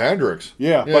they out were- with Hendrix.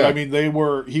 Yeah, but I mean,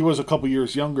 he was a couple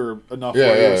years younger enough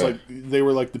where it was like they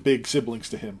were like the big siblings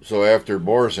to him. So after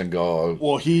Morrison go,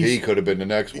 Well, he could have been the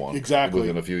next one. Exactly.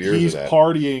 Within a few years He's of that.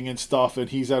 partying and stuff, and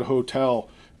he's at a hotel,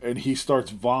 and he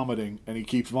starts vomiting, and he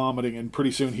keeps vomiting, and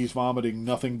pretty soon he's vomiting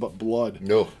nothing but blood.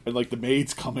 No. And like the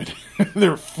maids come in,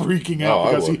 they're freaking out Oh, I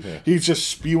because would, yeah. he's just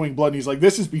spewing blood. And he's like,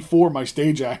 "This is before my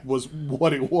stage act was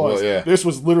what it was. Well, yeah. This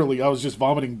was literally I was just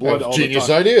vomiting blood That's all genius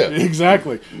the time." idea.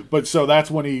 Exactly. But so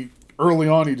that's when early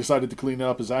on he decided to clean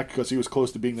up his act because he was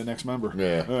close to being the next member.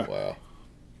 Yeah. Wow.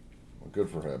 Well,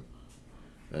 good for him.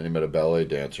 And he met a ballet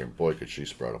dancer, and boy, could she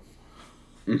spread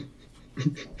him.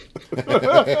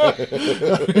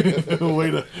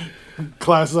 Way to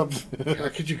class up. How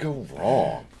could you go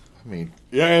wrong? I mean,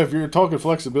 Yeah, if you're talking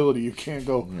flexibility, you can't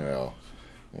go. you know,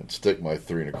 I'd stick my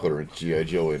 3 1/4 inch GI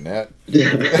Joe in that,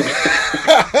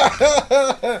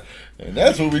 and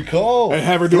that's what we call And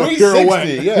have her do a pirouette.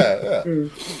 360. Yeah.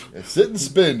 And sit and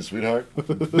spin, sweetheart.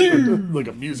 Like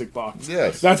a music box.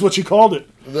 Yes. That's what she called it.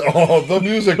 The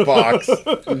music box.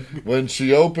 When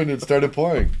she opened, it started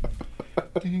playing.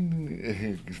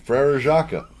 Frere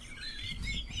Jacques.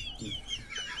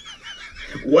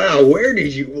 Wow, where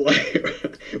did you pull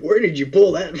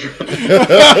that from?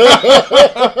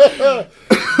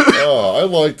 Oh,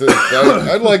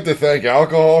 I'd like to thank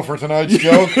alcohol for tonight's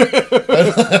joke.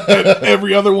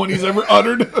 Every other one he's ever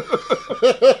uttered.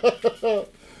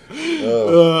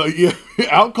 Yeah,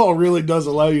 alcohol really does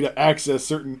allow you to access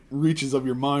certain reaches of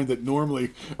your mind that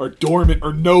normally are dormant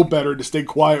or know better to stay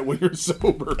quiet when you're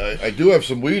sober. I do have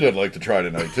some weed I'd like to try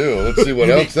tonight too. Let's see what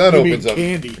You else mean- that you mean opens up.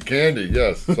 candy. Candy,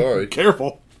 yes. Sorry.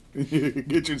 Careful,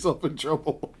 get yourself in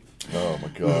trouble. Oh my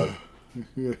god.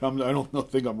 Yeah, I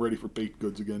don't think I'm ready for baked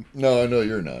goods again. No, I know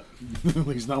you're not. At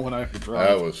least not when I have to try.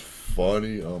 That was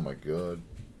funny. Oh my god.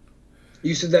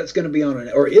 You said that's going to be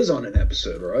is on an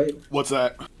episode, right? What's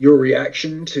that? Your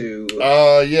reaction to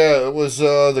Yeah, it was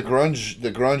the grunge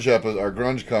episode, our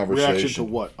grunge conversation. Reaction to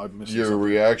what? I missed Your something.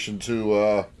 reaction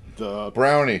to The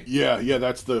Brownie. yeah,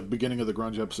 that's the beginning of the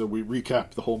grunge episode. We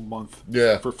recapped the whole month.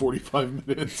 Yeah. For 45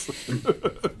 minutes.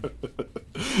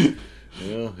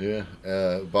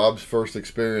 Yeah. Bob's first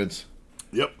experience.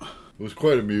 Yep. It was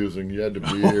quite amusing. You had to be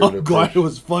here. I'm glad it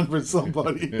was fun for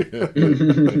somebody.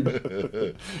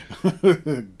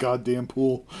 Goddamn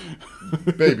pool.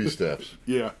 Baby steps.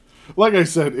 Yeah. Like I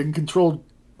said, in controlled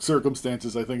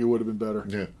circumstances, I think it would have been better.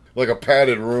 Yeah. Like a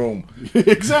padded room.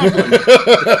 Exactly.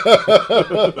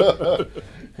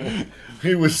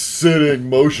 He was sitting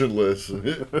motionless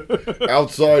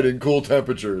outside in cool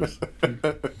temperatures.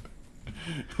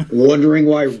 wondering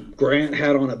why Grant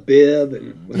had on a bib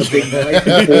and with a big knife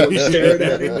and fork staring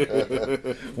at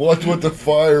him. What's with the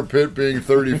fire pit being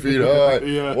 30 feet high?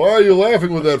 Yeah. Why are you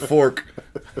laughing with that fork?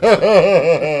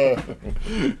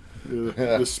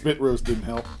 The spit roast didn't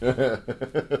help.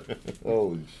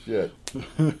 Holy shit.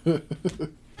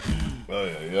 Oh,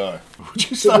 yeah. Would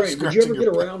you So, stop Ray, did you scratching ever your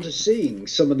get butt? around to seeing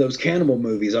some of those cannibal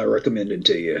movies I recommended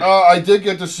to you? I did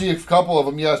get to see a couple of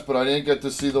them, yes, but I didn't get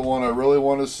to see the one I really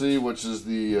want to see, which is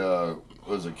the,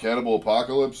 was it Cannibal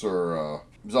Apocalypse or,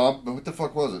 Zombie? What the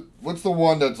fuck was it? What's the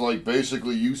one that's like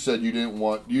basically you said you didn't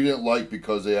like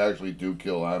because they actually do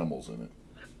kill animals in it?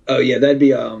 Oh yeah, that'd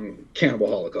be Cannibal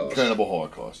Holocaust. Cannibal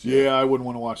Holocaust. Yeah, I wouldn't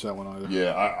want to watch that one either.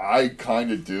 Yeah, I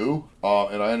kind of do,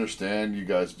 and I understand you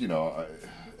guys,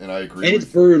 and I agree. And it's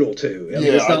brutal too. I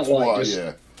mean, it's not that's like why, just,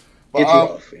 yeah. But it's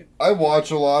rough. I watch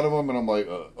a lot of them, and I'm like,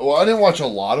 well, I didn't watch a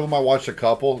lot of them. I watched a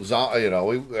couple. I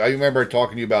remember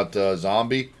talking to you about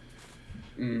Zombie,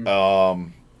 and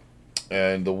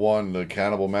the one, the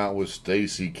Cannibal Mountain, was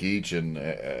Stacy Keach and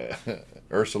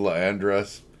Ursula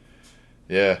Andress.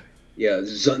 Yeah. Yeah,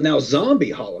 now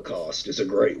Zombie Holocaust is a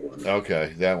great one.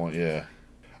 Okay, that one. Yeah.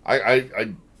 I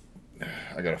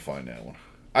gotta find that one.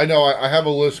 I know I have a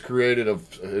list created and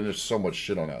there's so much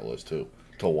shit on that list too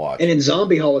to watch. And in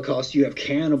Zombie Holocaust, you have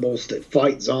cannibals that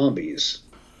fight zombies.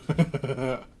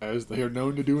 As they are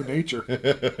known to do in nature.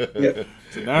 Yeah.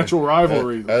 It's a natural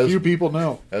rivalry that As- few people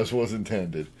know. As was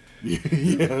intended.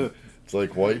 Yeah. It's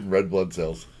like white and red blood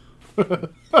cells.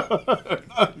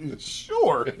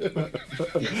 Sure.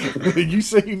 You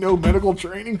say you know medical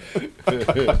training?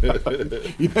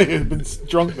 You may have been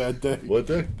drunk that day. What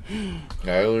day?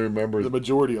 I only remember The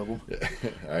majority of them.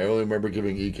 I only remember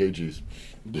giving EKGs.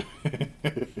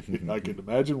 I can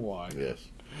imagine why. Yes.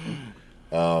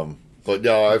 But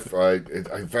no,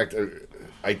 in fact,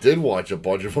 I did watch a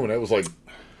bunch of them, and it was like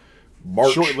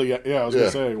March. Shortly, yeah, I was Yeah.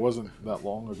 going to say, it wasn't that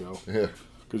long ago. Yeah.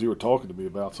 Because you were talking to me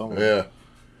about some of them. Yeah.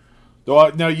 Though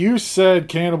now, you said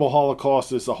Cannibal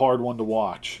Holocaust is a hard one to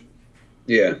watch.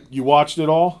 Yeah. You watched it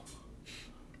all?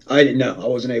 I didn't know. I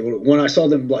wasn't able to. When I saw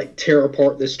them like tear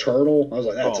apart this turtle, I was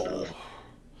like, that's enough.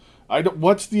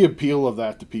 What's the appeal of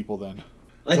that to people then?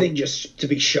 I think just to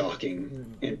be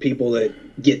shocking, and people that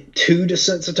get too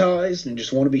desensitized and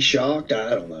just want to be shocked,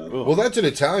 I don't know. Well, that's an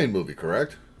Italian movie,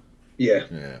 correct? Yeah.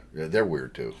 Yeah. They're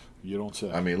weird too. You don't say.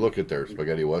 I mean, look at their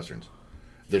spaghetti westerns.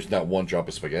 There's not one drop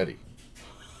of spaghetti.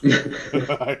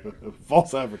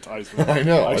 False advertisement. I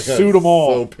know. I got sued them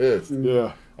all. So pissed.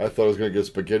 Yeah. I thought I was going to get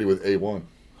spaghetti with A1.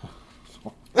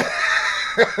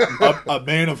 A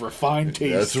man of refined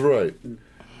taste. That's right.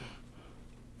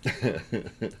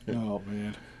 Oh,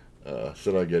 man.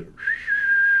 So I get.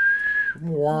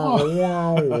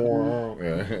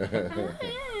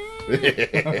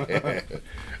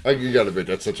 You got to admit,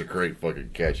 that's such a great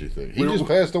fucking catchy thing. He just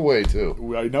passed away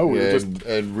too. I know. We were just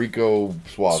Enrico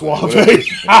Suave. Suave.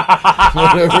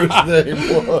 Whatever his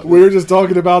name was. We were just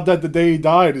talking about that the day he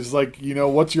died. It's like,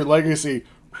 what's your legacy?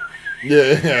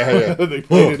 Yeah. They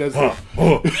played it as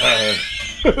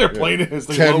they're playing it as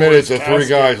the 10 minutes of three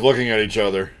guys looking at each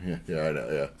other. Yeah, I know,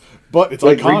 yeah. but it's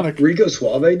Wait, iconic. Rico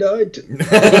Suave died?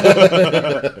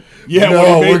 Yeah,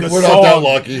 No, when he made the we're not that song,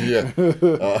 lucky. Yeah.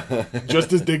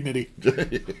 just his dignity.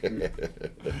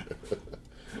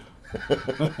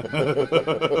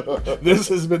 This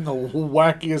has been the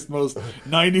wackiest, most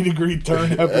 90-degree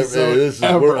turn episode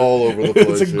ever. We're all over the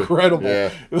place. It's here. incredible.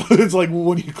 Yeah. It's like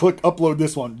when you click upload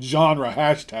this one, genre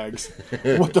hashtags.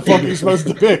 What the fuck are you supposed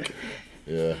to pick?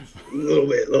 Yeah. A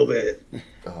little bit.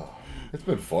 It's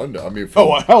been fun. I mean, from,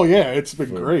 Oh, hell yeah, it's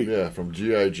been great. Yeah, from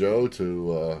G.I. Joe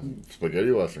to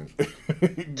spaghetti westerns.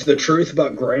 It's the truth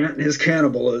about Grant and his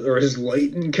cannibalism, or his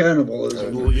latent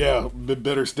cannibalism. Well, yeah,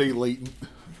 better stay latent.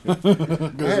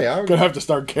 Hey, I'm Gonna have to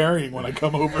start carrying when I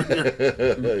come over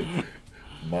here.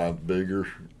 Mine's bigger.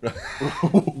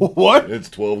 What? It's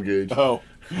 12 gauge. Oh.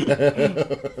 I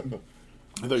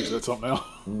thought you said something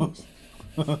else.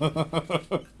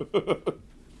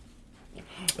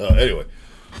 Anyway.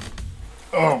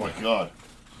 Oh my god.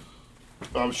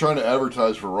 I was trying to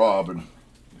advertise for Rob and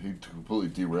he completely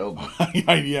derailed me.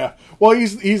 Yeah. Well,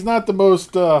 he's not the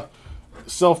most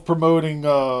self-promoting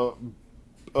bell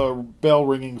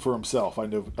ringing for himself.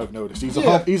 I've noticed. He's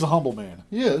a humble man.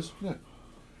 He is, yeah.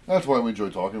 That's why we enjoy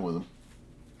talking with him.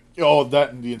 Oh,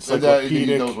 that and the And that, encyclopedic.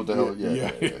 he knows what the hell.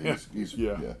 Yeah. He's,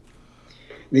 Yeah. yeah.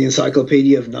 The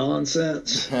Encyclopedia of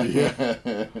Nonsense.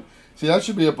 See, that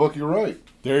should be a book you write.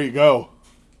 There you go.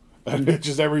 It's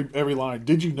just every line.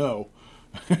 Did you know?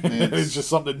 It's just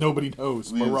something that nobody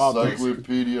knows. The But Rob knows.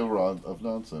 Encyclopedia of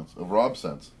Nonsense. Of Rob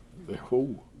Sense.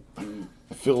 Oh.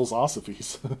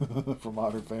 Philosophies for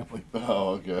Modern Family.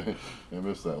 Oh, okay. I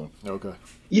missed that one. Okay.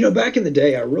 You know, back in the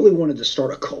day, I really wanted to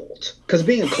start a cult. Because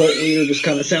being a cult leader just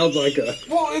kind of sounds like just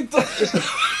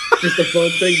a fun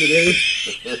thing to do.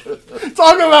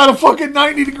 Talk about a fucking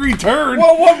 90-degree turn.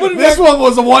 Well, what would This one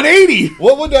was a 180.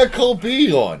 What would that cult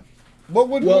be on? What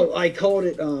would? Well, I called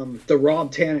it the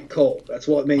Rob Tannant Cult. That's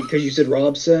what made, because you said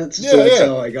Rob Sense. Yeah, so that's yeah.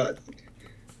 how I got.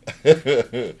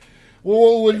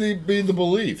 Well, what would be the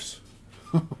beliefs?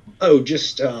 Oh,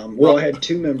 just, well, I had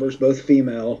two members, both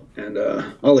female, and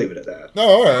I'll leave it at that. No,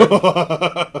 all right.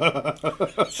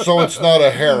 So it's not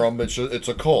a harem; it's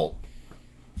a cult.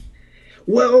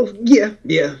 Well, yeah.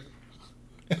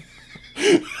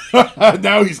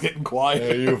 Now he's getting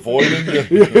quiet. Are you avoiding?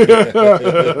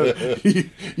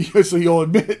 So you'll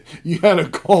admit you had a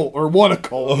cult or won a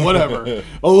cult, whatever,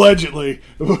 allegedly,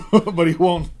 but he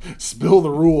won't spill the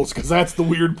rules because that's the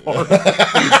weird part.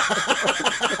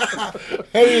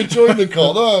 How do you join the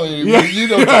cult? Oh, you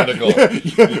don't join the cult.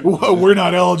 Well, we're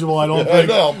not eligible, I don't I think.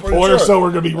 know, I'm pretty Or sure. so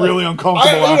we're going to be really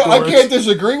uncomfortable I afterwards. can't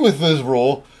disagree with this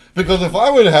rule because if I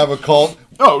would have a cult,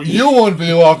 Oh, you wouldn't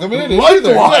be welcome in it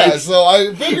either. Likewise. Yeah, so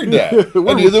I figured that. And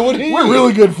neither would he. We're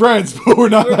really good friends, but we're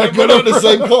not that We're good not of the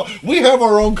same cult. We have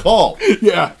our own cult,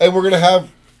 Yeah, and we're gonna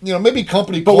have maybe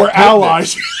company. but cult we're picnics.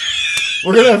 allies.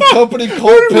 We're gonna have company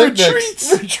cult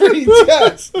picnics. Retreats,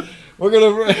 yes.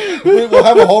 We'll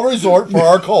have a whole resort for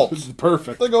our cults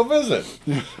Perfect. to go visit.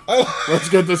 Let's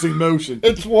get this in motion.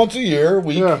 It's once a year,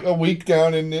 Yeah. a week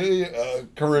down in the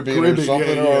Caribbean or Caribbean,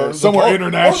 something, yeah, yeah. or Somewhere the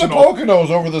international. or the Poconos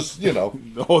over this,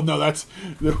 Oh no, that's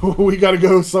we got to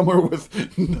go somewhere with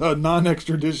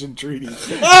non-extradition treaties.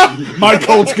 My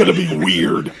cult's gonna be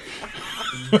weird.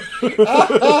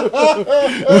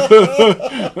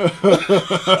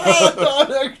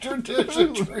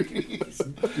 non-extradition treaties.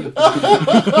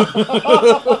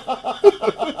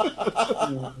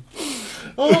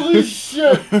 Holy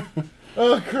shit!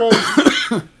 Oh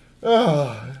Christ!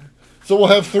 So we'll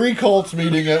have 3 cults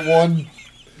meeting at one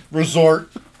resort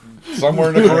somewhere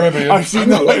in the Caribbean. I've seen I'm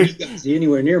not letting you that. guys see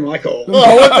anywhere near my cult.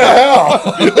 Oh, what the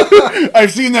hell?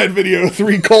 I've seen that video.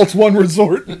 3 cults, 1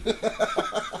 resort.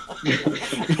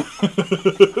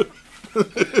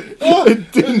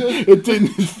 It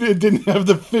didn't have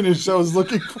the finish I was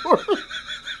looking for.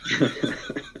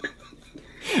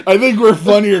 I think we're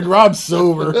funnier. Rob's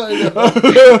sober.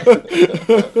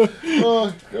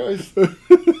 Oh Christ!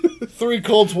 3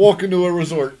 cults walk into a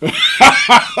resort.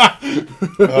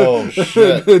 Oh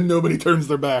shit! And nobody turns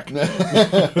their back.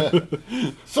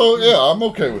 So yeah, I'm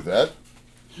okay with that.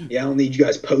 Yeah, I don't need you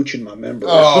guys poaching my members.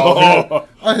 Oh,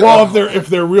 Well, if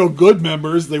they're real good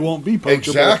members, they won't be poachable.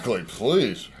 exactly.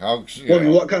 Please, Well, I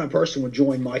mean, what kind of person would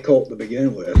join my cult to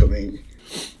begin with? I mean,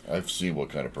 I've seen what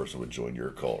kind of person would join your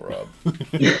cult, Rob.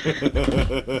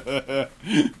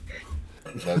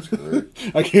 That's great.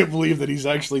 I can't believe that he's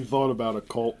actually thought about a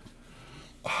cult.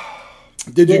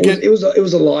 Did you well, get? it was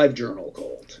a live journal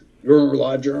cult. You remember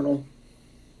Live Journal?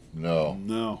 No.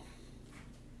 No.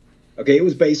 Okay, it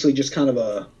was basically just kind of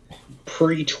a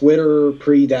pre-Twitter,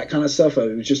 that kind of stuff.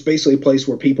 It was just basically a place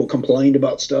where people complained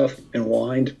about stuff and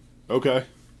whined. Okay.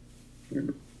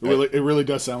 It really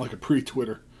does sound like a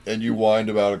pre-Twitter. And you whined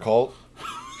about a cult?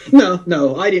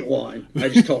 No, I didn't whine. I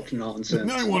just talked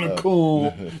nonsense. I want to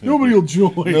call. Nobody will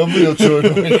join. Nobody will join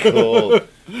my cult.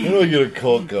 How do I get a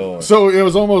cult going? So it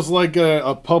was almost like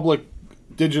a public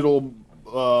digital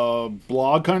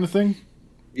blog kind of thing?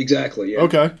 Exactly, yeah.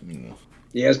 Okay.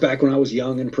 Yeah, it's back when I was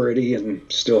young and pretty and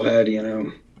still had,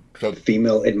 So,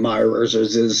 female admirers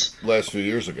as is. last few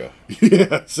years ago.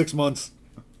 Yeah, 6 months.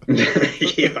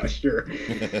 Yeah, sure.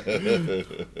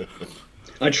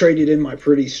 I traded in my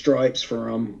pretty stripes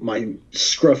for my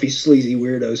scruffy, sleazy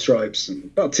weirdo stripes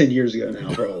about 10 years ago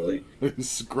now, probably.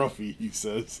 Scruffy, he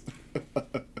says.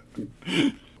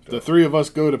 The three of us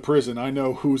go to prison. I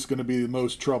know who's going to be the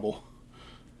most trouble.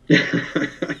 He's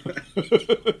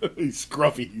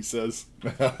scruffy, he says.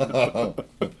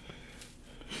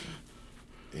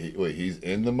 Wait, he's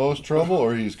in the most trouble,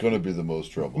 or he's going to be the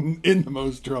most trouble? In the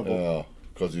most trouble. Oh,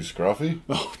 because he's scruffy?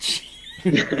 Oh, gee.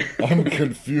 I'm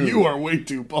confused. You are way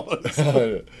too buzzed.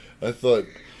 I thought,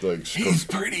 like, He's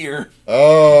prettier.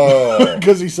 Oh.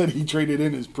 Because he said he traded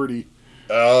in his pretty.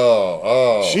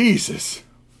 Oh. Jesus.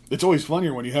 It's always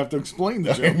funnier when you have to explain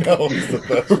the I joke. know, it's the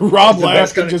best. Rob The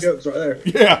laughed best and kind of just. jokes right there.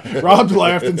 Yeah, Rob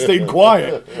laughed and stayed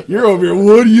quiet. You're over here,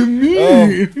 what do you Oh,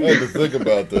 mean? I had to think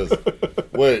about this.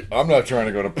 Wait, I'm not trying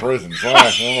to go to prison, so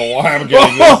I don't know why I'm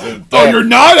getting this. Oh, you're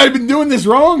not? I've been doing this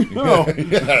wrong? Oh.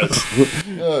 Yes.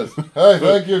 Hey,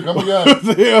 thank you. Come again.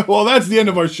 Yeah, well, that's the end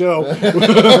of our show.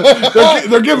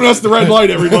 They're giving us the red light,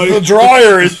 everybody. The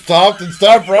dryer is stopped. It's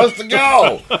time for us to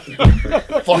go.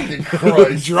 Fucking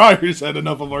Christ. Dryer's had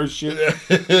enough of our shit.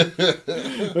 We I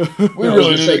really was gonna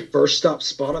need say first stop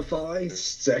Spotify,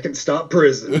 second stop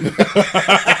prison.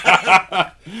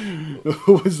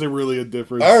 Was there really a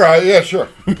difference? All right, yeah, sure.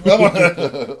 I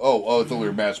thought we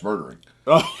were mass murdering.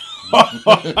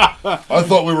 I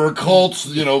thought we were cults,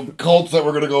 cults that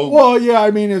were going to go. Well, yeah,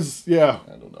 I mean, I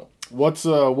don't know. what's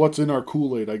in our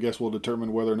Kool-Aid, I guess, will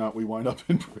determine whether or not we wind up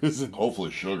in prison.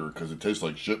 Hopefully sugar, because it tastes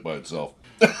like shit by itself.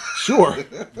 Sure.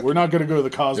 We're not going to go to the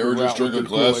Cosby You ever route just drink with a the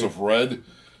glass Kool-Aid. of red?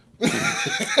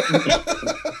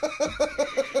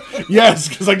 Yes,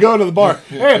 because I go to the bar.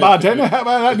 Hey, bartender, how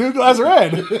about that new glass of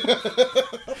red?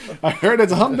 I heard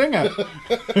it's a humdinger.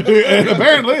 And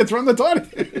apparently it's from the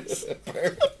 20s.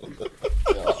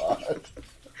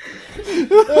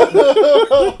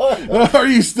 Are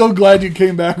you still glad you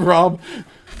came back, Rob?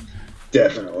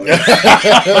 Definitely.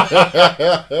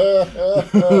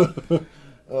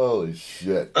 Holy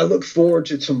shit. I look forward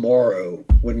to tomorrow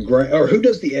when Grant, or who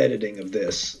does the editing of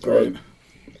this? Right.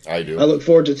 I do. I look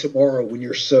forward to tomorrow when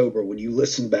you're sober, when you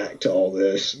listen back to all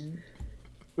this.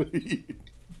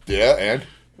 Yeah, and?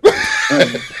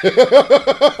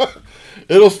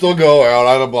 It'll still go out.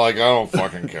 I don't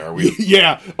fucking care.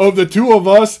 Yeah, of the two of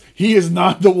us, he is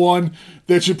not the one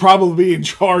that should probably be in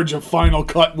charge of Final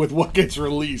Cut with what gets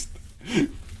released.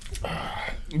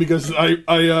 Because I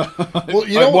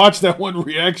watched that one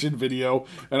reaction video,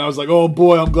 and I was like, oh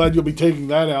boy, I'm glad you'll be taking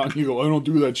that out. And you go, I don't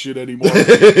do that shit anymore. And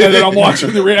then I'm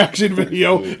watching the reaction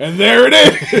video, and there it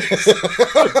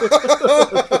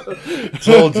is.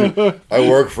 Told you. I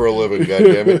work for a living,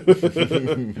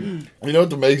 goddammit. You know what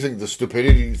the amazing, the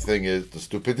stupidity thing is? The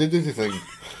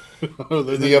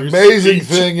amazing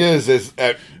thing is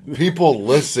that people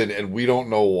listen and we don't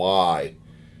know why.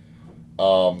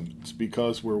 It's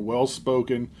because we're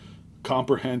well-spoken,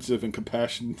 comprehensive, and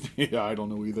compassionate. Yeah, I don't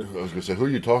know either. I was going to say, who are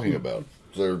you talking about?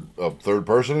 Is there a third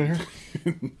person in here?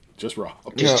 Just Rob.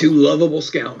 Just two lovable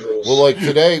scoundrels. Well, like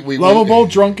today, Lovable,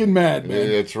 drunken madman.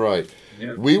 Yeah, that's right.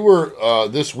 Yeah. We were,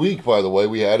 this week, by the way,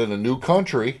 we added a new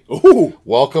country. Ooh,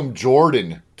 Welcome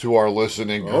Jordan to our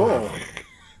listening. oh,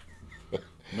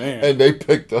 man. And they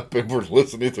picked up and were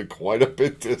listening to quite a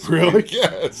bit this Really? week.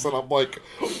 Yes. And I'm like,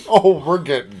 oh, we're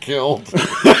getting killed.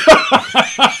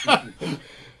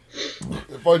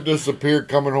 If I disappeared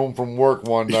coming home from work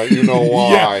one night, you know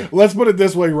why. Yeah, let's put it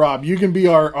this way, Rob. You can be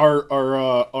our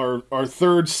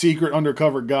third secret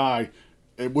undercover guy,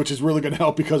 which is really going to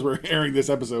help because we're airing this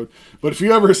episode. But if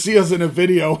you ever see us in a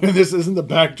video and this isn't the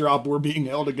backdrop, we're being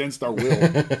held against our will.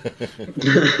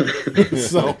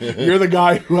 So you're the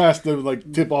guy who has to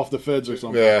tip off the feds or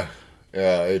something. Yeah.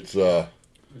 Yeah, it's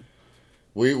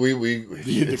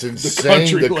it's the insane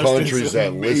country the list countries is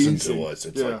that listen to amazing. us.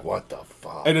 It's Yeah. like, what the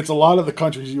fuck? And it's a lot of the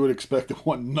countries you would expect to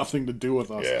want nothing to do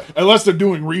with us. Yeah. Unless they're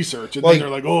doing research. And Like- then they're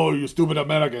like, oh, you stupid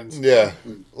Americans. Yeah,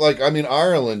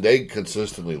 Ireland, they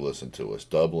consistently listen to us.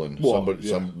 Dublin, Well,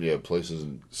 places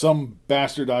in Some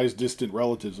bastardized distant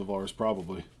relatives of ours,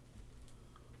 probably.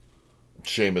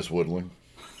 Seamus Woodling.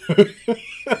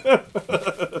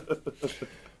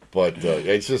 But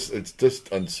it's just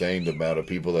insane the amount of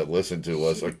people that listen to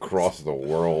us across the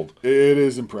world, It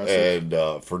is impressive.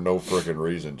 and for no freaking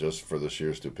reason, just for the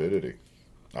sheer stupidity.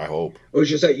 I hope. It was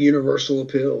just that universal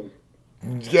appeal.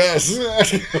 Yes,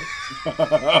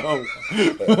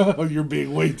 You're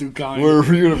being way too kind. we're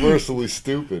universally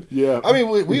stupid. Yeah. I mean,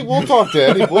 we'll talk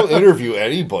to we'll interview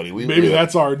anybody. Maybe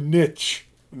that's our niche.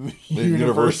 universally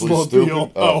Universal stupid?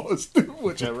 appeal. Oh.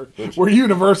 Whichever. We're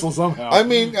universal somehow. I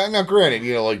mean, now granted,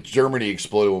 like Germany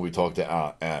exploded when we talked to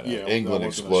Anna. Yeah, England that wasn't a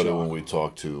exploded shock. when we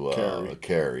talked to Carrie.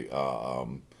 Carrie.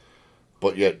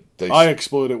 But yet they. I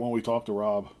exploded when we talked to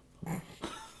Rob.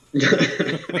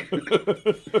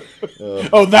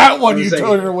 Oh, that one you saying,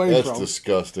 turned away That's from.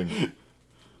 disgusting.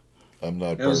 I'm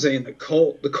not. I was saying the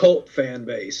cult fan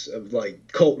base of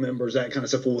like cult members, that kind of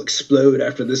stuff will explode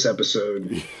after this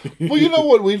episode. Well, you know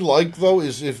what we'd like though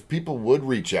is if people would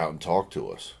reach out and talk to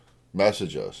us,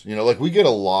 message us. Like we get a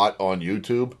lot on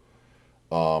YouTube.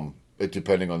 It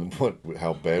depending on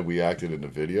how bad we acted in the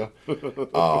video.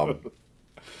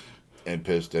 And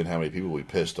how many people we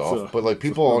pissed off. So- but like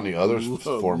people on the other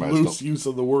formats Loose don't. use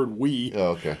of the word "we."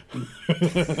 Oh, okay.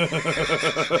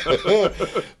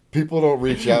 People don't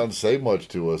reach out and say much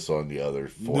to us on the other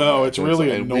formats. No, it's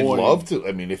really and annoying. we'd love to.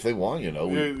 I mean, if they want,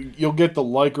 You'll get the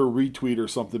like or retweet or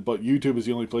something, but YouTube is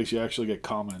the only place you actually get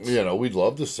comments. we'd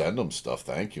love to send them stuff,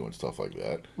 thank you, and stuff like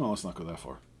that. Well, let's not go that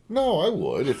far. No, I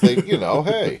would if they,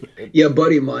 hey. Yeah, a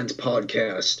buddy of mine's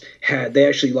podcast they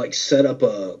actually like set up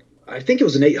I think it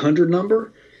was an 800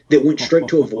 number that went straight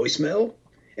to a voicemail,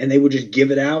 and they would just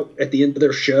give it out at the end of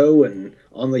their show and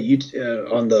on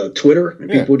the Twitter, and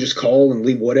people would just call and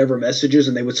leave whatever messages,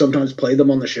 and they would sometimes play them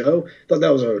on the show. Thought that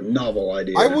was a novel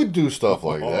idea. I would do stuff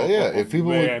like that, yeah. If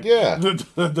people would, yeah.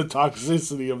 The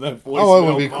toxicity of that voicemail. Oh,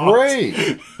 it would be box. great.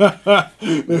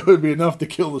 It would be enough to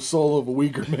kill the soul of a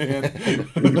weaker man.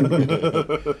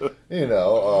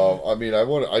 I mean,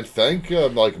 I'd thank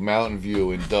like Mountain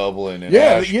View in Dublin and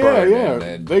yeah. Ashburn.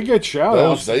 And They get shout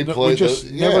outs. they play. We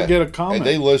just never get a comment. And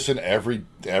they listen every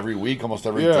week, almost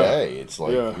every Yeah. day. It's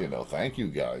like Yeah. thank you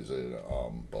guys.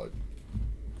 But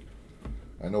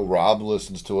I know Rob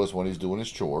listens to us when he's doing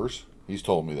his chores. He's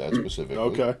told me that specifically.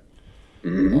 Okay.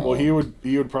 Well, he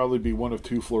would probably be one of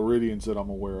two Floridians that I'm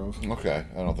aware of. Okay,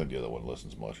 I don't think the other one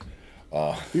listens much.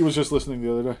 He was just listening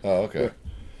the other day. Oh, okay.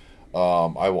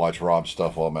 I watch Rob's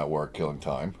stuff while I'm at work, killing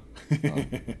time.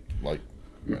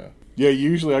 Yeah. Yeah,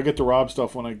 usually I get to Rob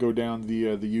stuff when I go down the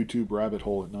YouTube rabbit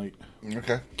hole at night.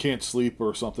 Okay. Can't sleep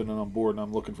or something, and I'm bored, and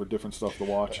I'm looking for different stuff to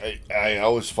watch. I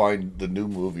always find the new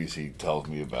movies he tells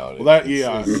me about. Well, that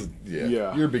yeah.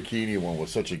 Yeah. Your bikini one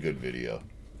was such a good video.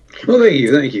 Well,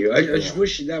 thank you. I just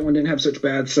wish that one didn't have such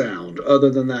bad sound. Other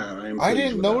than that, I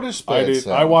didn't notice I bad did.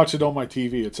 sound. I watched it on my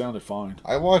TV. It sounded fine.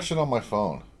 I watched it on my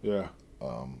phone. Yeah.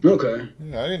 Okay.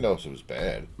 Yeah, I didn't notice it was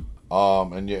bad.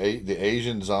 And the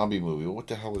Asian zombie movie. What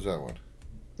the hell was that one?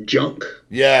 Junk.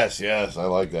 Yes, I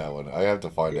like that one. I have to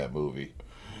find that movie.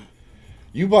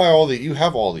 You buy all the. You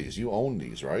have all these. You own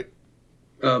these, right?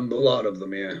 A lot of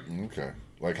them, yeah. Okay.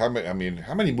 Like how many? I mean,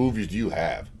 how many movies do you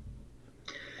have?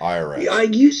 IRS. I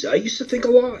used to think a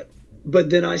lot,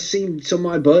 but then I seen some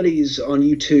of my buddies on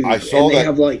YouTube, I saw and they that-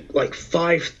 have like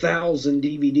 5,000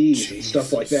 DVDs and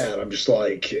stuff like that. I'm just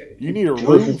like, You need a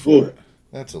room for it.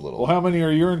 That's a little. Well, how many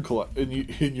are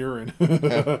in urine?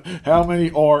 How many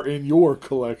are in your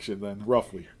collection then,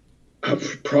 roughly?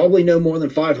 probably no more than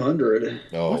 500.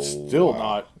 Oh, That's still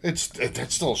not. That's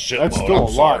still a shitload. That's still I'm a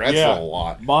sorry, lot. That's Yeah. still a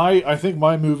lot. I think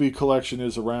my movie collection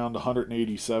is around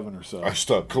 187 or so. I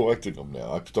stopped collecting them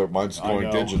now. Mine's I going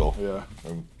know. digital. Yeah.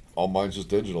 All mine's just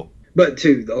digital. But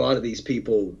too, a lot of these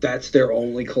people, that's their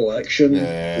only collection.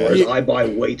 Yeah. Whereas I buy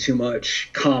way too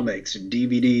much comics,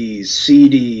 DVDs,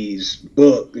 CDs,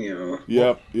 book.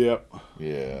 Yep. Yeah.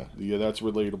 Yeah, that's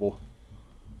relatable.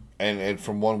 And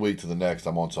from one week to the next,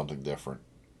 I'm on something different.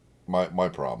 My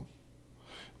problem.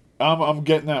 I'm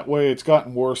getting that way. It's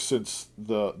gotten worse since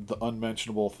the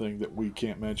unmentionable thing that we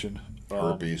can't mention.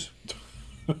 Herpes.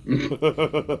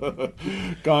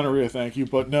 Gonorrhea, thank you,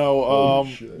 but no.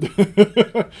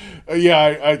 Yeah,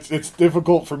 it's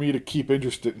difficult for me to keep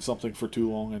interested in something for too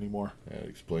long anymore. That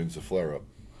explains the flare up.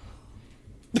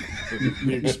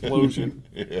 The explosion.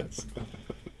 Yes.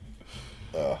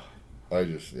 I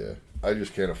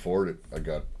just can't afford it. I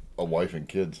got a wife and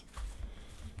kids.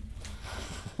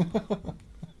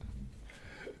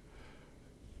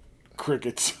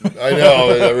 Crickets. I know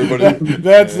everybody.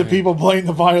 That's the people playing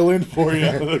the violin for you.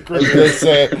 The I was crickets. gonna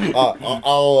say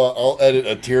I'll edit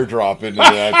a teardrop into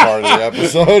that part of the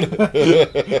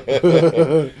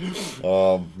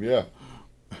episode. Yeah.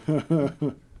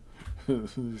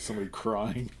 Somebody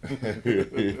crying.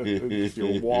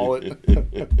 Your wallet.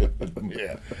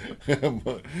 Yeah.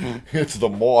 It's the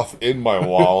moth in my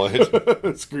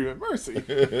wallet. Screaming mercy.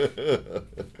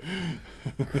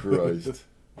 Christ.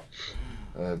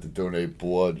 I have to donate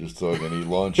blood just so I can eat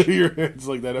lunch. It's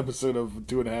like that episode of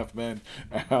 2.5 Men.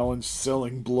 Alan's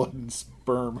selling blood and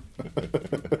sperm.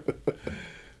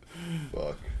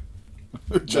 Fuck.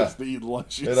 Just to eat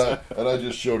lunch. And I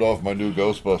just showed off my new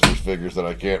Ghostbusters figures that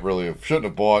I shouldn't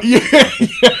have bought.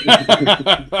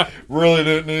 Really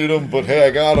didn't need them, but hey,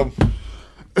 I got them.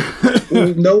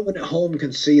 Well, no one at home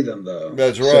can see them, though.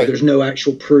 That's So right. there's no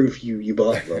actual proof you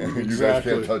bought them. You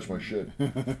Exactly. guys can't touch my shit.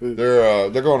 They're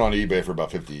going on eBay for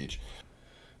about $50 each.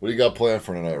 What do you got planned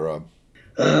for tonight, Rob?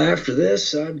 After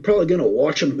this, I'm probably going to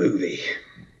watch a movie.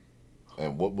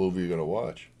 And what movie are you going to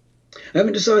watch? I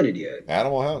haven't decided yet.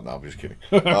 Animal House? No, I'm just kidding.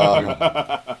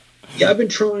 Yeah, I've been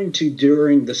trying to,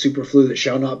 during the super flu that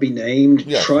shall not be named,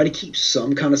 Yeah. try to keep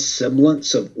some kind of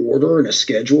semblance of order and a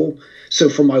schedule. So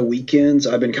for my weekends,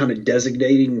 I've been kind of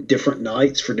designating different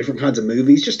nights for different kinds of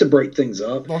movies just to break things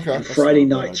up. Okay. And That's Friday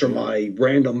not a bad nights are my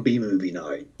random B-movie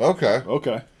night. Okay.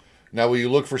 Okay. Now, will you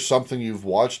look for something you've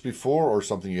watched before or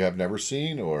something you have never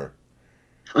seen? Or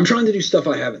I'm trying to do stuff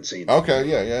I haven't seen. Okay,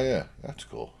 yeah. That's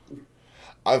cool.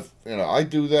 I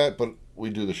do that, but we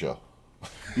do the show.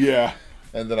 Yeah.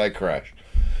 And then I crash.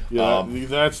 Yeah,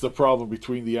 that's the problem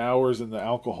between the hours and the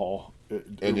alcohol.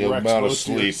 And the wrecks amount of most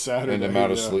your sleep. Saturday, And the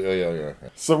amount of yeah. sleep. Yeah.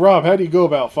 So, Rob, how do you go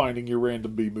about finding your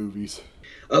random B movies?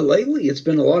 Lately, it's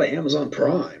been a lot of Amazon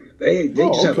Prime. They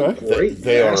just have a okay. great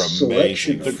They are vast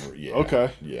selection. amazing. Yeah.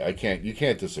 Okay. Yeah, you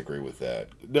can't disagree with that.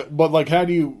 But, like, how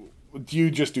do you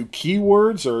just do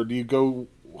keywords, or do you go...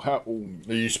 Are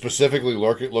you specifically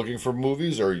looking for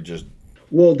movies, or are you just...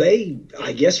 Well,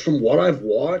 I guess from what I've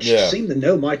watched, Yeah. seem to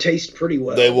know my taste pretty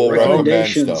well. They will recommend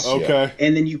Recommendations. stuff. Okay.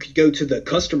 And then you could go to the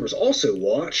customers also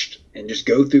watched and just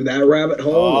go through that rabbit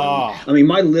hole. Ah. And, I mean,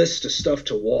 my list of stuff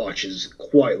to watch is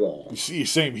quite long. See,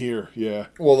 same here, yeah.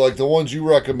 Well, like the ones you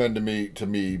recommend to me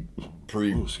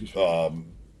pre excuse me.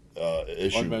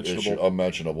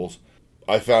 unmentionables.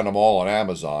 I found them all on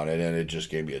Amazon, and then it just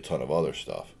gave me a ton of other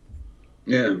stuff.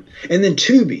 Yeah. And then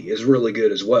Tubi is really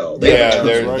good as well. They have tons of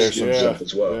there's some some stuff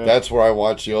as well. Yeah. That's where I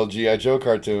watch the old G.I. Joe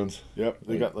cartoons, Yep,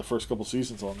 they got the first couple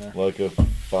seasons on there. like a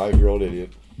 5-year-old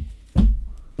idiot.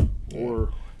 Or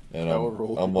And however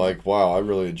old I'm you are. like, wow, I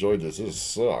really enjoyed this. This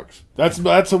sucks. That's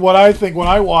what I think when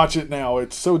I watch it now.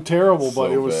 It's so terrible, but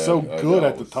So it was bad. so I good know,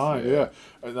 at the it's- time. yeah.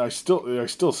 Yeah, and I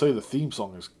still say the theme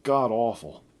song is god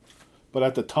awful, but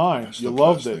at the time you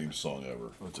loved it. Theme song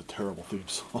ever. It's a terrible theme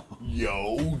song.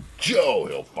 Yo, Joe,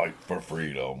 he'll fight for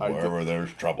freedom I wherever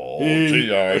there's trouble. He-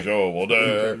 G.I. Joe will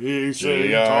dare. He's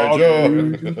G.I.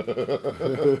 talking.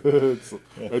 Joe.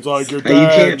 It's like your Hey, you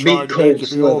dad can't trying beat to Cold make you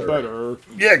feel Slither. better.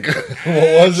 Yeah,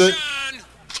 what was it?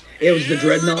 It was the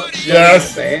Dreadnought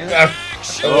Yes. band.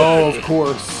 Oh, of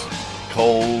course.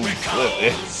 Cold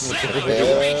Slip.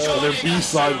 Their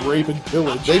B-side rape and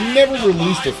pillage. They never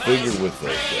released a figure with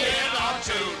those guys.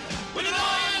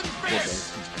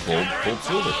 Cold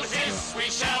Slither.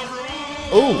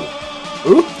 Ooh.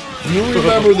 Do you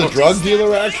remember the drug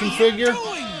dealer action figure?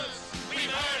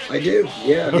 I do.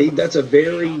 Yeah, that's a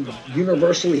very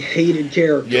universally hated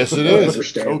character. Yes, it from is. what I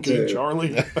understand, Cocaine too.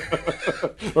 Charlie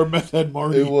or Meth Head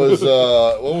Marty. It was,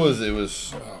 what was it? It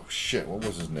was, oh shit, what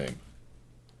was his name?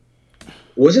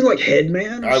 Was it like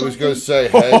Headman? Or I was going to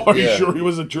something? say head. Are you yeah. sure he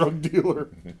was a drug dealer?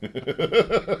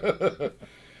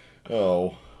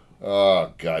 Oh,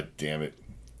 god damn it.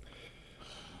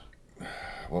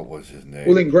 What was his name?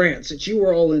 Well, then, Grant, since you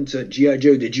were all into G.I.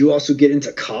 Joe, did you also get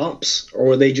into Cops, or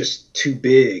were they just too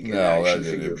big? an No, action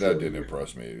figure that for didn't you?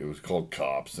 impress me. It was called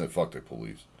Cops, and fuck the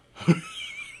police.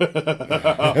 We're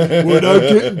not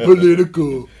getting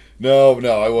political. No,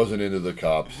 I wasn't into the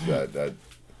Cops. That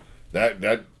I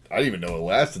didn't even know it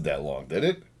lasted that long. Did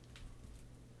it?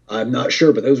 I'm not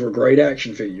sure, but those were great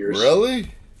action figures.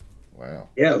 Really? Wow.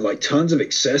 Yeah, like tons of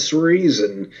accessories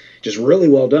and just really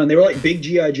well done. They were like big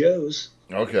G.I. Joes.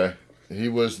 Okay. He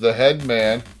was the head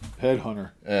man.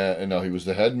 Headhunter. No, he was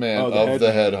the head man Oh, of the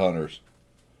the headhunters.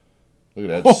 Look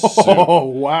at that suit. Oh,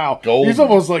 wow. Gold. He's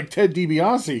almost like Ted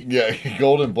DiBiase. Yeah,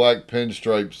 gold and black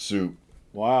pinstripe suit.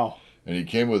 Wow. And he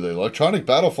came with an electronic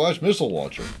battle flash missile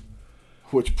launcher.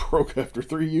 Which broke after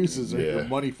 3 uses and Yeah. your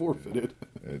money forfeited.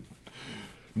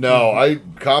 No,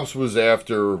 Cops was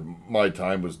after my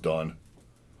time was done.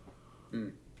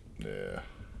 Yeah.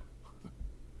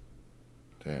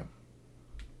 Damn.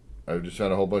 I just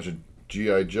found a whole bunch of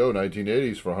G.I. Joe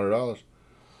 1980s for $100.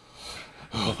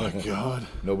 Oh, my God.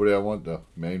 Nobody I want, though.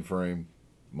 Mainframe,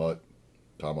 Mutt,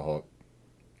 Tomahawk.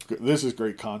 This is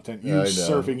great content. You I know.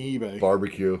 surfing eBay.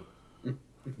 Barbecue,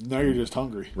 Now you're just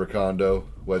hungry. Recondo,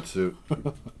 wetsuit.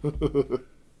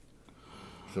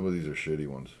 Some of these are shitty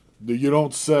ones. You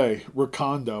don't say.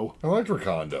 Recondo. I liked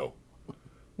Recondo.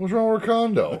 What's wrong with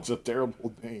Recondo? It's a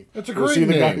terrible name. It's a Was great he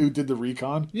the guy name. who did the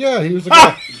recon? Yeah, he was the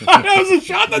guy. That was a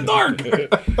shot in the dark.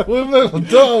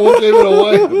 Duh, what gave it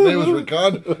away? His name was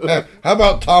Recondo. How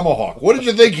about Tomahawk? What did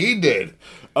you think he did?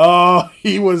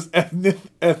 He was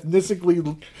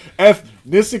ethnically. I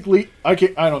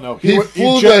don't know. He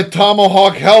flew that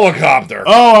Tomahawk helicopter.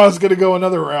 Oh, I was gonna go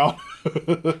another route.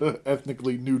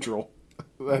 Ethnically neutral.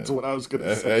 That's what I was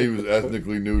gonna say. He was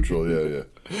ethnically neutral. Yeah.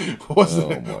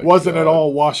 Wasn't God. at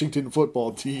all Washington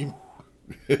football team.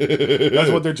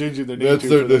 That's what they're changing their name That's to.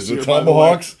 their for this the year, by the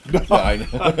way. Tomahawks.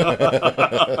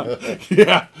 Yeah, I know.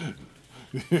 Yeah.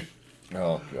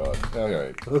 Oh God. All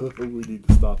right. We need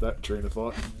to stop that train of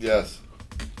thought. Yes.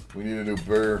 We need a new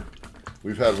beer.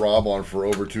 We've had Rob on for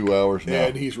over 2 hours now.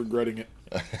 And he's regretting it.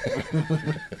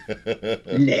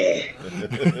 Nah.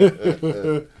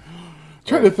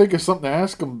 Trying to think of something to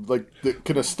ask him like that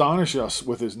could astonish us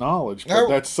with his knowledge. But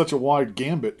that's such a wide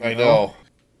gambit. You I know.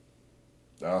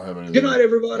 I don't have anything. Good night,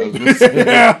 everybody. I was gonna say,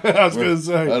 Yeah, I was gonna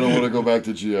say. I don't want to go back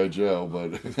to G.I. Joe,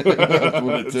 but that's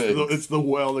what it takes. It's the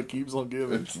well that keeps on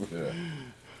giving. Yeah.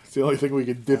 It's the only thing we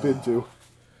can dip into.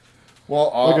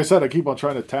 Well, Like I said, I keep on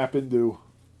trying to tap into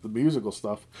the musical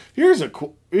stuff. Here's a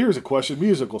question: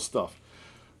 musical stuff.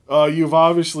 You've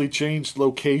obviously changed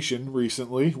location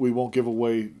recently. We won't give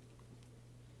away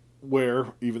where,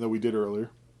 even though we did earlier.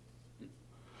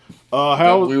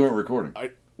 How we weren't recording.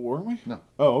 weren't we? No.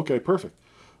 Oh, okay, perfect.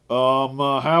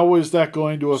 How is that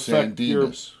going to affect San your?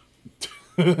 Dimas.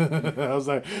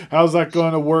 How's that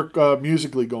going to work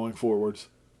musically going forwards?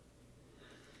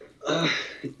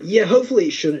 Yeah, hopefully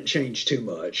it shouldn't change too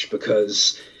much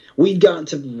because we'd gotten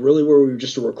to really where we were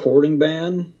just a recording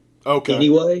band Okay.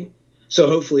 anyway. So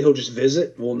hopefully he'll just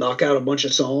visit. We'll knock out a bunch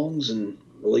of songs and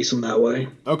release them that way.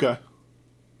 Okay.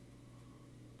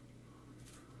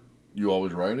 You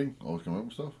always writing? Always coming up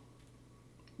with stuff?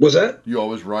 Was that? You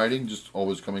always writing? Just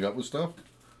always coming up with stuff?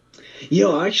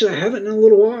 Actually, I haven't in a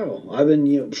little while. I've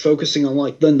been, focusing on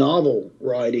like the novel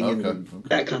writing and Okay.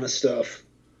 that kind of stuff.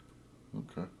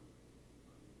 Okay.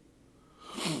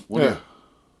 When, Yeah.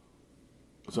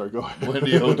 Sorry, go ahead. when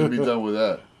do you hope to be done with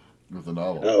that? With the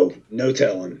novel? Oh, no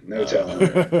telling, no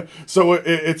telling. So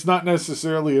it's not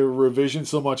necessarily a revision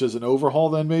so much as an overhaul,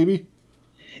 then maybe.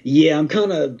 Yeah, I'm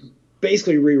kind of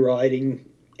basically rewriting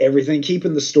everything,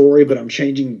 keeping the story, but I'm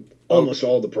changing almost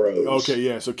all the prose. Okay,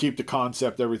 yeah. So keep the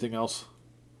concept, everything else.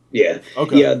 Yeah.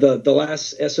 Okay. Yeah, the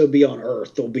last SOB on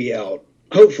Earth will be out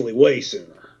hopefully way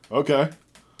sooner. Okay.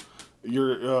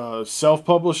 You're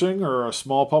self-publishing or a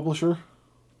small publisher?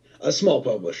 A small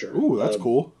publisher. Ooh, that's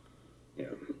cool.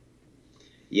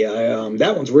 Yeah,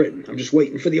 that one's written. I'm just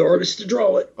waiting for the artist to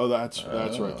draw it. Oh, that's right.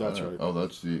 That's right. Oh,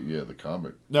 that's the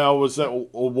comic. Now, was that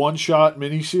a one-shot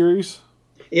miniseries?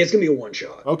 Yeah, it's gonna be a one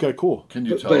shot, Okay, cool. Can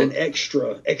you tell? but an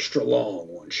extra long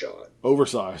one shot.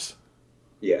 Oversized,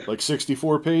 Yeah, like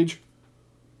 64 page.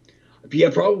 yeah,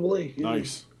 probably. Yeah.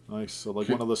 Nice. So like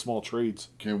one of the small trades.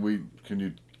 Can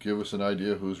you give us an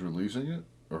idea who's releasing it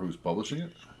or who's publishing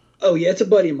it? Oh yeah, it's a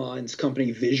buddy of mine's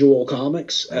company, Visual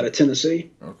Comics, out of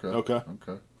Tennessee. Okay.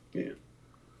 Yeah.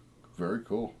 Very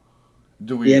cool.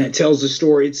 Do we? Yeah, and it tells the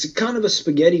story. It's kind of a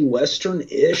spaghetti western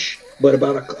ish, but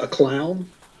about a clown.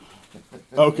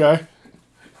 Okay.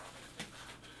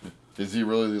 Is he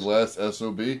really the last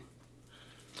SOB?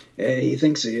 Yeah, he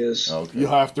thinks he is. Okay. You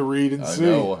have to read and I see.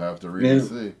 know. We'll have to read and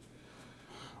see.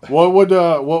 What would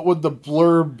the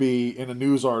blurb be in a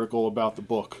news article about the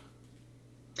book?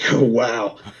 Oh,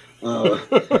 wow. I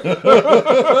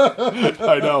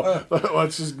know.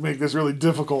 Let's just make this really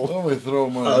difficult. Let me throw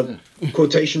my.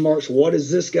 Quotation marks. What is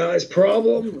this guy's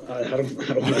problem? I don't know.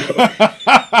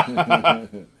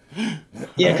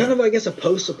 Yeah, kind of, I guess, a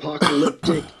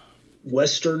post-apocalyptic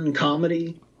western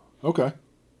comedy. Okay.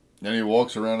 And he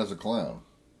walks around as a clown.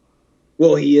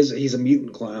 Well, he's a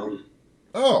mutant clown.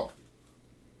 Oh.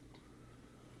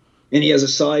 And he has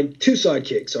two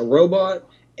sidekicks, a robot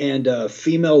and a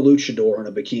female luchador in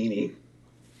a bikini.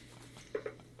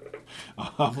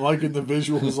 I'm liking the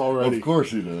visuals already. Of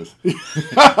course he does.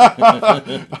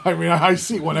 I mean, I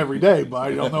see one every day, but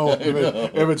I don't know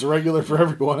if it's regular for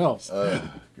everyone else.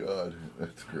 God,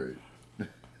 that's great.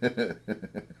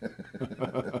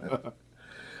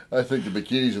 I think the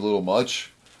bikini's a little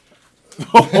much.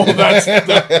 Oh,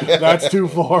 that's too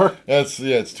far.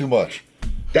 It's too much.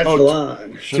 That's the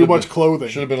line. Too much clothing.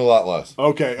 Should have been a lot less.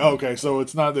 Okay. So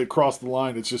it's not that cross the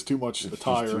line. It's just too much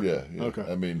attire. It's just too- yeah.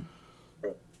 Okay. I mean,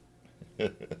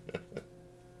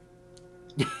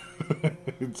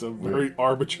 It's a very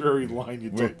arbitrary line you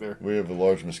took there. We have a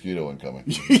large mosquito incoming.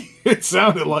 It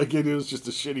sounded like it was just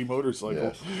a shitty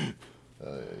motorcycle.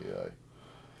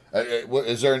 Yes.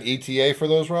 Is there an ETA for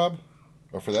those, Rob?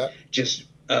 Or for that? Just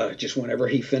whenever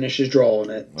he finishes drawing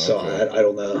it. So Okay. I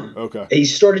don't know. Okay. He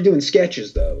started doing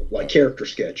sketches though, like character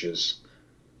sketches.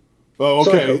 Oh,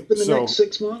 So I okay. hope in the next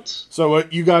 6 months. So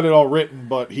you got it all written,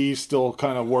 but he's still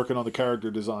kind of working on the character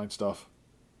design stuff.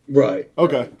 Right.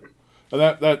 Okay. And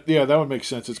that would make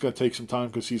sense. It's going to take some time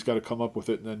because he's got to come up with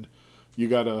it, and then you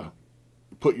got to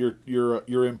put your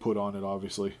input on it,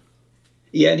 obviously.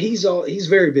 Yeah, and he's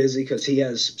very busy because he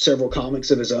has several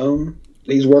comics of his own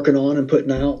that he's working on and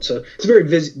putting out. So it's a very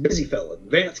busy fella,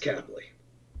 Vance Capley.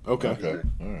 Okay. Okay.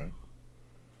 All right.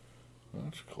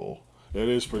 That's cool. It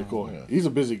is pretty cool. Yeah. He's a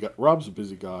busy guy. Rob's a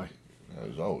busy guy.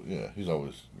 He's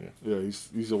always. Yeah,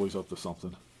 he's always up to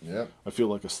something. Yeah. I feel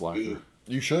like a slacker.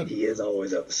 You should. He is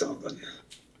always up to something.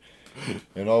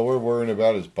 And all we're worrying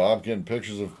about is Bob getting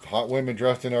pictures of hot women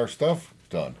dressed in our stuff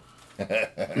done. Which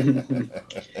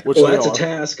Well, they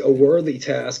that's are. a worthy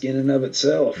task in and of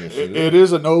itself. Yes, It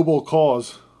is a noble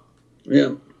cause.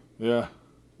 Yeah. Yeah,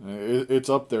 it's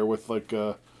up there with like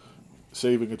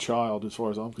saving a child, as far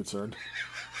as I'm concerned.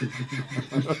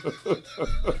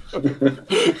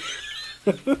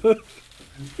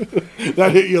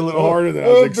 That hit you a little harder than I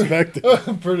was expecting.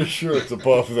 I'm pretty sure it's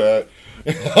above that.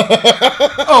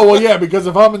 Oh, well, yeah, because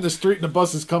if I'm in the street and the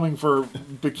bus is coming for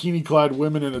bikini-clad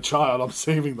women and a child, I'm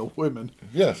saving the women.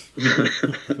 Yes.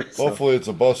 Hopefully it's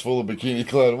a bus full of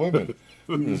bikini-clad women.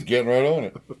 Just getting right on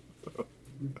it.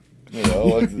 You know,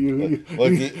 like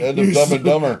the end of Dumb and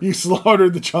Dumber. You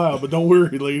slaughtered the child, but don't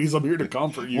worry, ladies, I'm here to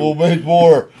comfort you. We'll make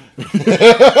more.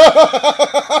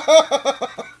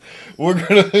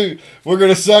 We're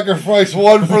gonna sacrifice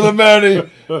one for the many.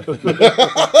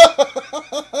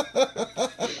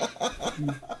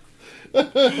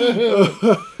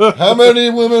 How many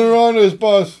women are on this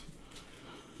bus?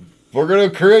 We're gonna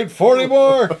create 40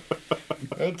 more.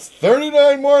 That's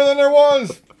 39 more than there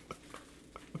was.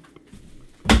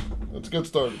 Let's get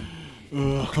started.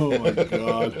 Oh, my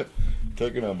God.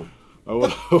 Take a number. I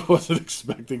wasn't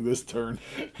expecting this turn.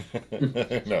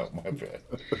 No, my bad.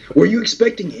 Were you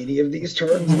expecting any of these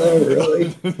turns, though,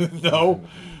 really? No.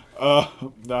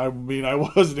 I mean, I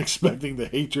wasn't expecting the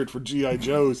hatred for G.I.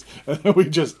 Joes, and then we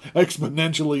just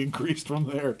exponentially increased from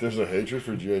there. There's a hatred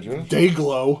for G.I. Joe?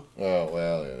 Dayglow. Oh,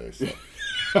 well, yeah, they suck.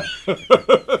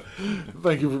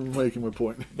 Thank you for making my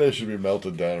point. They should be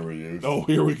melted down and reused Oh,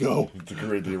 here we go. to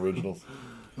create the originals.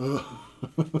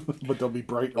 But they'll be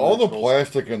bright. All the originals.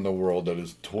 plastic in the world that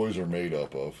his toys are made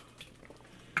up of,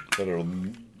 that are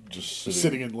just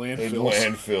Sitting in landfills. In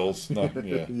landfills. Not,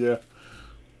 yeah, Yeah.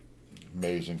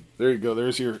 amazing. There you go.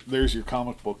 There's your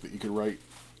comic book that you could write.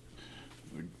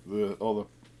 All the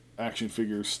action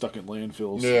figures stuck in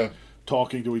landfills. Yeah.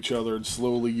 Talking to each other and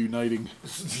slowly uniting.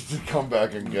 To come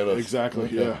back and get us. Exactly.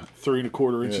 Okay. Yeah. 3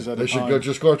 1/4 inches Yeah. at They a should time.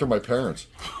 just go after my parents.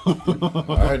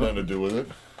 I had nothing to do with it.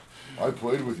 I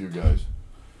played with you guys.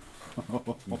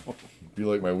 Be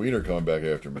like my wiener coming back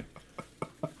after me.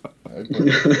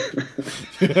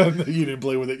 You didn't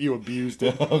play with it. You abused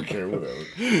it. Okay, whatever.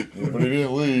 But he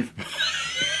didn't leave.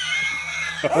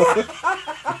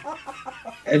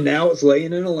 And now it's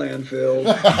laying in a landfill.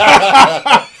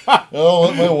 Oh,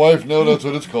 let my wife know that's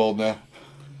what it's called now.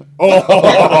 Oh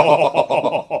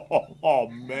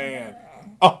man.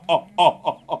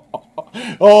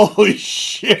 Holy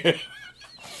shit.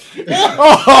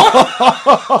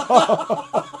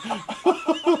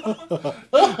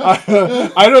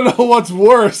 I don't know what's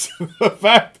worse. The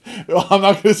fact, I'm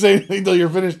not going to say anything until you're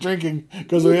finished drinking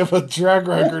because we have a track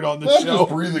record on the I'm show. just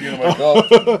breathing into my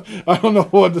cup. I don't know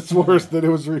what's worse, that it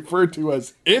was referred to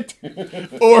as it,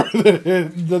 or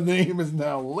that the name is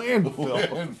now landfill.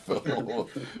 Landfill.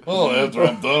 Well, after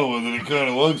I'm done with it, it kind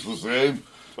of looks the same.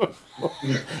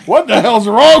 What the hell's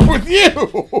wrong with you?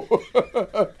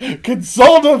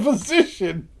 Consult a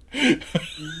physician.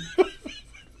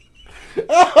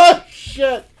 Oh,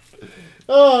 shit.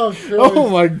 Oh, Christ. Oh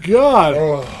my god.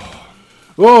 Oh,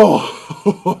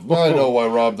 Oh. I know why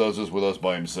Rob does this with us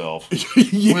by himself.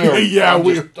 yeah,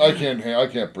 I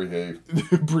can't behave.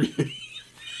 breathe.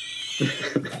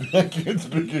 I can't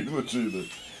speak English either.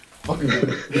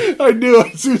 I knew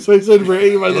as soon as I said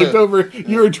brave, I looked over.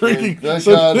 You were drinking. Thank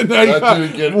so God now you that got-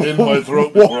 didn't get in my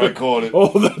throat before I caught it.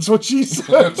 Oh, that's what she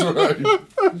said. That's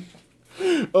right.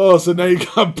 Oh, so now you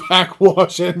got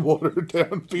backwash and watered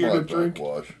down beer My to drink.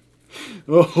 backwash.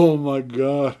 Oh my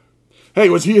god. Hey,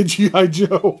 was he a G.I.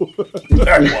 Joe?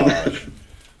 Backwash.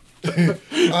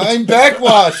 I'm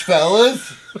backwash,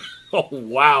 fellas. Oh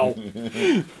wow.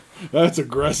 That's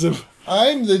aggressive.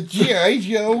 I'm the G.I.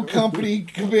 Joe Company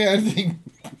commanding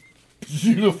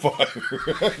unifier.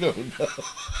 I don't know.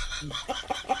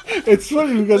 It's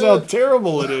funny because how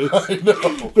terrible it is. I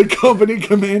know. The company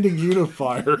commanding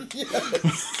unifier.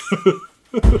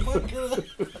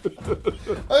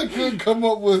 I couldn't come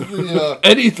up with the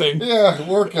Anything.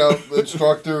 workout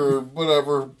instructor or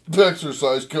whatever,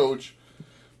 exercise coach,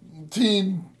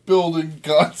 team building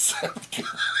concept.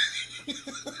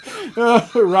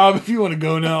 Rob, if you want to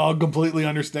go now, I'll completely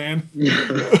understand.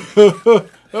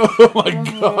 Oh my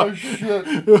Oh god.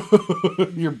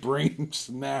 shit! Your brain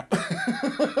snapped.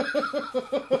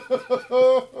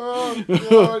 Oh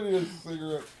god, I need a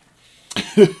cigarette.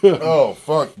 Oh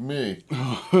fuck me.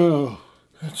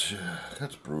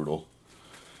 That's brutal.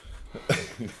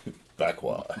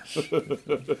 Backwash.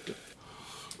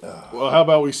 Well, how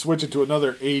about we switch it to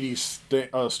another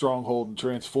 80s stronghold and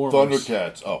Transformers?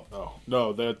 Thundercats. Oh,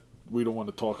 No, that we don't want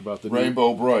to talk about the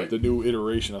Rainbow Bright. the new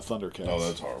iteration of Thundercats. Oh,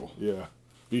 that's horrible. Yeah.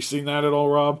 Have you seen that at all,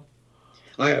 Rob?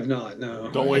 I have not. No,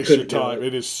 Don't I waste your couldn't do time.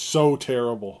 It is so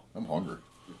terrible. I'm hungry.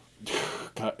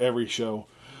 Got every show.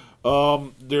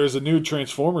 There's a new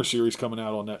Transformer series coming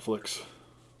out on Netflix.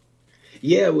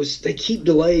 Yeah, it was. They keep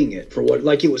delaying it for what?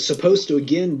 Like it was supposed to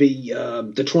again be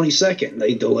the 22nd.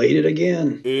 They delayed it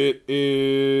again. It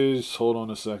is. Hold on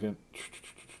a second.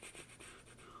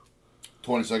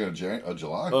 22nd of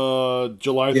July.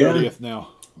 July Yeah. 30th now.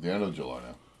 The end of July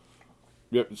now.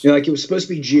 Yep. You know, like it was supposed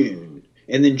to be June,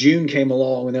 and then June came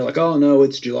along, and they're like, "Oh no,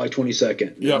 it's July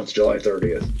 22nd. Yeah. No, it's July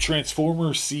 30th."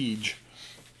 Transformer Siege.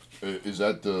 Is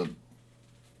that the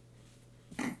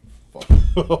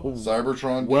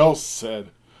Cybertron? Well said.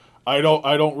 I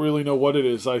don't really know what it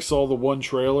is. I saw the one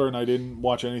trailer and I didn't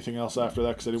watch anything else after that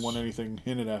because I didn't want anything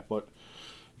hinted at. But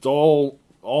it's all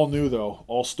new though.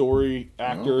 All story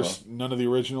actors. None of the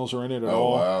originals are in it at Oh,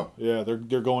 all. wow. Yeah, they're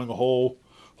going a whole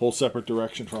separate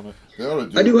direction from it. They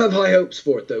ought to I do have high hopes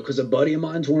for it though, because a buddy of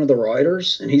mine's one of the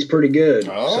writers, and he's pretty good.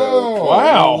 Oh,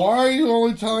 Wow. Why are you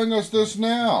only telling us this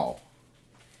now?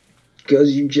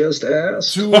 Because you just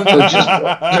asked, Two and,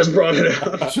 just brought it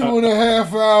up.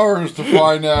 2.5 hours to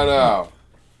find that out.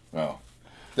 No.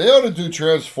 They ought to do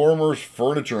Transformers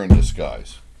furniture in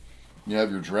disguise. You have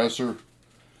your dresser,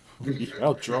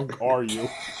 How drunk are you?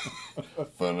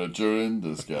 furniture in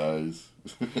disguise.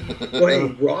 Well, hey,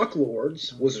 Rock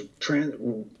Lords was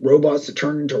robots that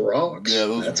turned into rocks. Yeah,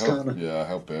 those That's how, kind of. yeah,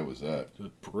 how bad was that?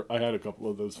 I had a couple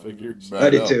of those figures.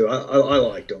 I did know. too. I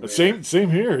liked them.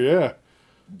 Same here. Yeah.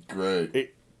 Great.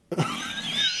 It-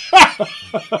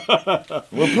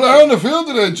 We're plowing the field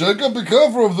today, Jacob. Be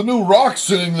careful of the new rock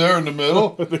sitting there in the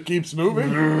middle. That keeps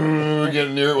moving. We're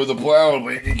getting near it with a plow.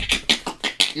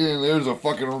 And there's a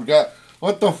fucking guy.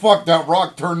 What the fuck? That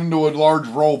rock turned into a large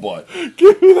robot.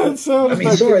 Give me that sound. I mean,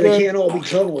 effect sorry, again. they can't all be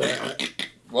tunnel rat.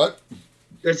 What?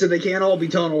 I said they can't all be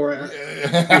tunnel rat.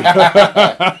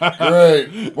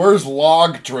 Great. Where's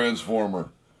Log Transformer?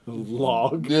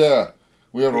 Log. Yeah.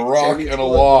 We have a rock Sammy's and a foot.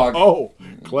 log. Oh,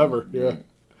 clever. Yeah.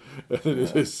 And then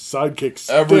his sidekick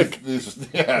Every Stick.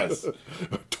 yes.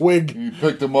 Twig. He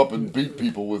picked him up and beat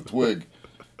people with twig.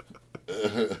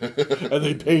 And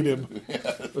they paid him.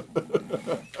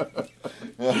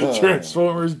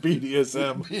 Transformers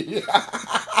BDSM.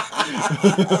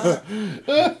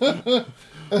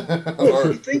 Well, if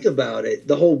you think about it,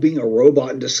 the whole being a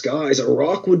robot in disguise, a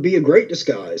rock would be a great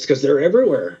disguise because they're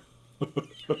everywhere.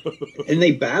 And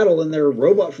they battle in their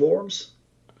robot forms.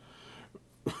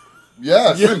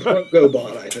 Yes.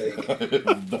 GoBot, I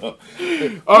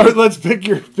think. All right, let's pick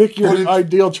your But it's-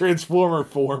 ideal Transformer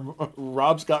form.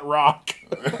 Rob's got rock.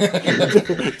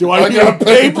 Do I need got a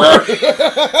paper?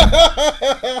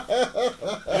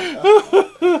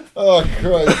 Oh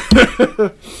Christ.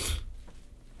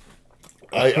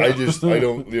 I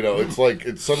don't, it's like,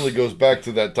 it suddenly goes back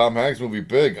to that Tom Hanks movie,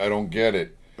 Big. I don't get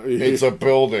it. It's a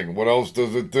building. What else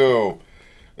does it do?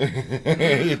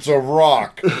 It's a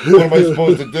rock. What am I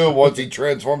supposed to do once he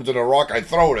transforms into a rock? I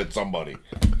throw it at somebody.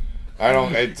 I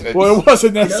don't, it's Well, it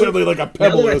wasn't necessarily like a Now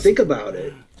pebble. that I think about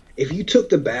it, if you took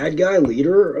the bad guy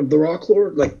leader of the Rock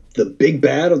Lord, like the big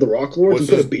bad of the Rock Lords, Was and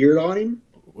put his- a beard on him,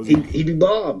 he'd be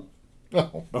Bob.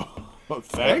 no.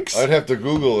 Thanks. I'd have to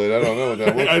Google it. I don't know what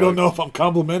that looks I don't like. know if I'm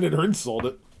complimented or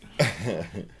insulted.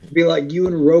 It'd be like you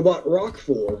in robot rock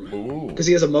form. Ooh. Because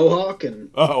he has a mohawk and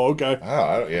Oh, okay.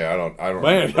 I don't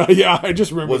Man, remember. yeah, I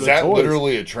just remember Was the that toys.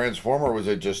 literally a transformer, or was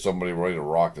it just somebody ready to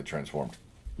rock that transformed?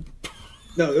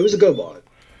 no, it was a GoBot.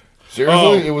 Seriously?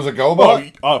 Oh. It was a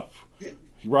GoBot?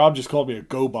 Rob just called me a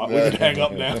GoBot. We can hang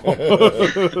up now.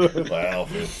 Well,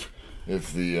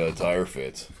 if the tire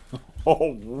fits.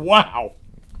 Oh, wow.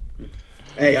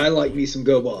 Hey, I like me some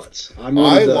GoBots. I'm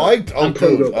I'm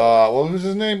pro dude. GoBot. What was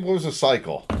his name? What was the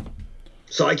Cycle?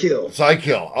 Psykill.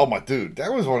 Psykill. Oh my dude,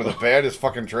 that was one of the baddest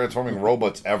fucking transforming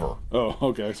robots ever. Oh,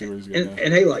 okay. I see where he's going.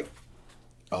 And hey, like,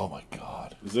 Oh my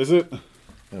god, Is this it?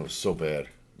 that was so bad.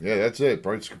 Yeah, that's it.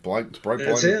 Bright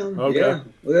that's him. Okay. Yeah.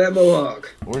 Look at that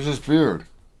mohawk. Where's his beard?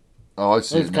 Oh, I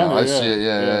see It's it now. kinda- I see yeah, it.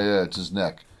 Yeah, yeah. yeah. It's his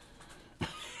neck.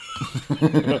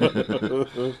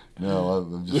 No,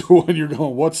 I'm just When you're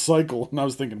going, what cycle? And I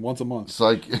was thinking once a month.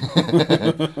 psych.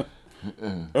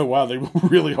 Oh wow, they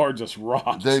really are just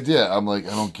rocks. Yeah, I'm like,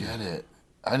 I don't get it.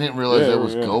 I didn't realize that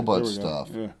was there GoBot we go. stuff.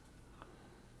 Yeah.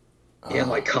 And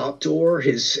like Coptor,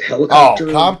 his helicopter.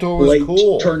 Oh, Coptor was blade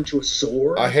cool. Turned to a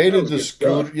sword. I That hated was the good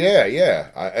scooter. stuff.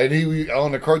 Yeah. And he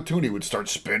on the cartoon he would start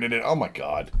spinning it. Oh my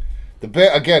god.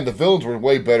 Again, the villains were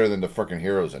way better than the freaking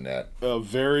heroes in that.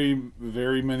 Very,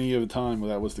 very many of the time when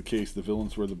that was the case, the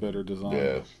villains were the better design.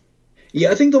 Yeah.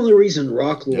 Yeah, I think the only reason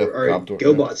Rocklord Yeah, or Coptor,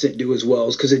 GoBots didn't do as well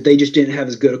is because they just didn't have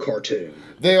as good a cartoon.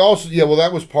 They also,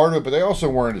 that was part of it, but they also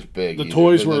weren't as big. The either.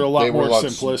 toys were a lot they were more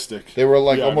simplistic. They were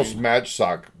like Yeah, I almost mean-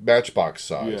 Matchbox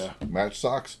size. Yeah. Match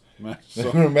socks? Man, They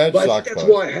so- were But I Matchbox think that's size.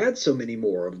 why I had so many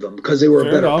more of them because they were Fair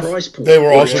a better enough. price point. They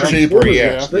were also Yeah. cheaper, Transformers yeah.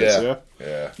 were expensive. yeah.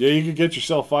 Yeah. Yeah, you could get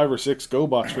yourself 5 or 6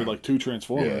 GoBots for like 2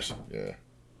 Transformers. Yeah.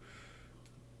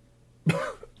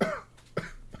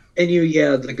 And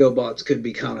the GoBots could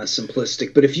be kind of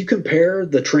simplistic, but if you compare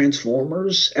the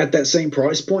Transformers at that same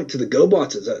price point to the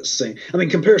GoBots at that same, I mean,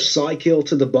 compare Psykill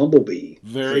to the Bumblebee.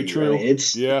 Very figure. true. I mean,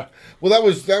 it's Yeah. Well, that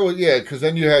was because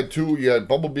then you had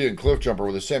Bumblebee and Cliffjumper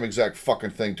with the same exact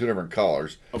fucking thing, 2 different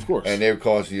colors. Of course. And they would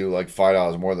cost you like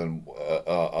 $5 more than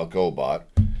a GoBot.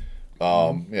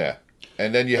 Yeah.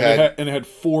 And then you had, And it had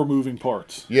 4 moving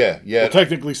parts. yeah. Well,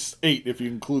 technically 8 if you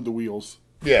include the wheels.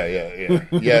 Yeah. You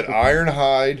had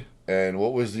Ironhide, and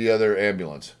what was the other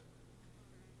ambulance?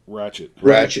 Ratchet.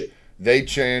 Ratchet. They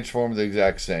transformed the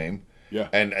exact same. Yeah.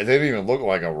 And they didn't even look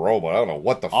like a robot. I don't know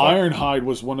what the fuck. Ironhide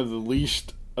was one of the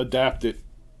least adapted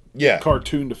Yeah.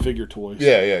 cartoon to figure toys.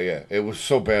 Yeah. It was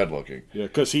so bad looking. Yeah,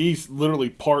 because he's literally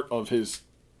part of his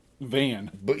van.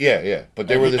 But But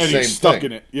they And were he- the and same he's stuck thing.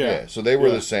 in it, yeah. So they were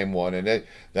Yeah. the same one. And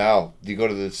now you go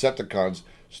to the Decepticons,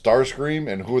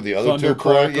 Starscream, and who are the other two?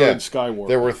 Thundercracker Yeah. and Skywarp.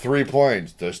 There were 3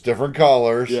 planes. There's different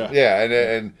colors. Yeah.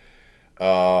 And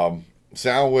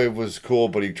Soundwave was cool,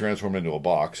 but he transformed into a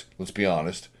box. Let's be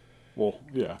honest. Well,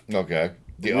 yeah. Okay.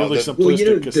 Really the- simplistic Well,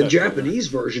 the cassette player. Japanese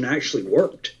version actually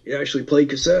worked. It actually played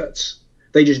cassettes.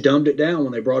 They just dumbed it down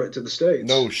when they brought it to the States.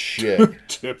 no shit.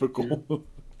 Typical.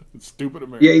 Stupid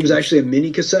American. Yeah, he was actually a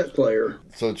mini cassette player.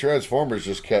 So the Transformers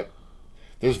just kept.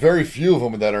 There's very few of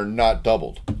them that are not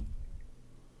doubled.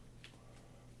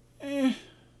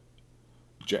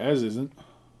 Jazz isn't.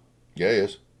 Yeah, he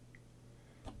is.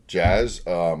 Jazz,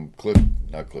 not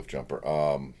Cliff Jumper.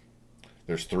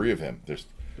 There's 3 of him. There's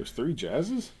 3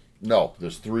 Jazzes?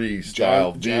 there's 3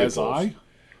 style Jazz vehicles. Eye?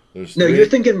 There's No, 3. you're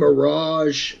thinking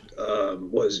Mirage.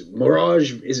 Was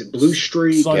Mirage? Is it Blue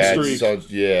Streak? Sun- Yeah, Streak. so,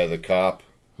 yeah, the cop.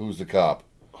 Who's the cop?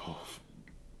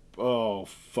 Oh,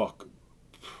 fuck.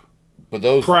 But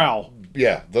those, Prowl.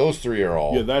 yeah, those 3 are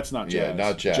all. Yeah, that's not Jazz. Yeah,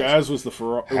 not Jazz. Jazz was the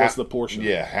was the Porsche.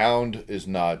 Yeah, Hound is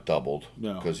not doubled.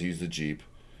 No. because he's the Jeep.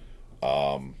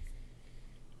 But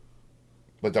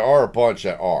there are a bunch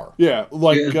that are. Yeah,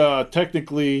 like Yeah.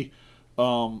 technically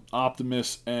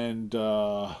Optimus and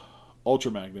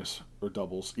Ultra Magnus are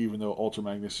doubles, even though Ultra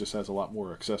Magnus just has a lot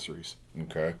more accessories.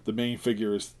 Okay. The main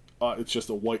figure is it's just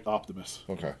a white Optimus.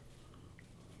 Okay.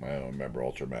 I don't remember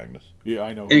Ultra Magnus. Yeah,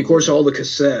 I know. And of course, all the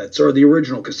cassettes or the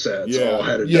original cassettes Yeah. all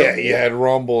had a Yeah, double. you had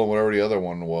Rumble and whatever the other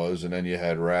one was, and then you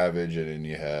had Ravage, and then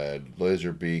you had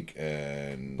Laserbeak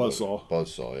and Buzzsaw.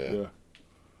 Buzzsaw, Yeah.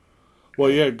 Well,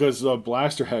 yeah, because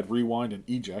Blaster had Rewind and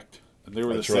Eject, and they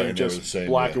were That's the right, same, and they were just the same,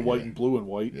 black yeah, and white yeah. and blue and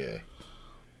white. yeah.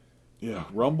 Yeah,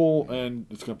 Rumble, and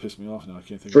it's gonna piss me off now. I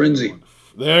can't think. Frenzy. Of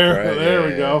the other one. There, Right, there yeah,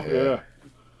 we go. yeah, yeah. Yeah.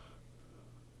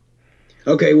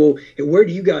 Okay, well, where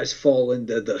do you guys fall in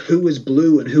the who is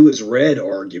blue and who is red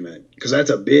argument? Because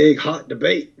that's a big hot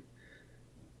debate.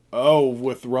 Oh,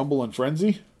 with Rumble and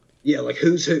Frenzy. Yeah, like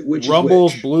who's who, which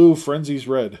Rumble's is which. blue, Frenzy's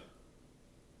red.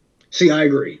 See, I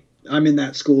agree. I'm in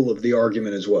that school of the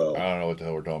argument as well. I don't know what the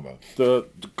hell we're talking about. The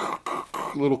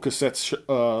little cassette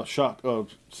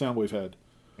Soundwave had.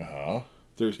 Uh-huh.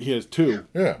 He has 2.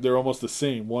 Yeah. They're almost the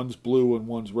same. One's blue and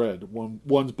one's red.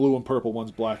 One's blue and purple. One's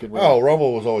black and red. Oh,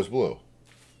 Rumble was always blue.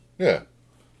 Yeah.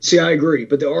 See, I agree,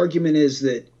 but the argument is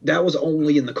that that was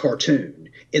only in the cartoon.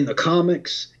 In the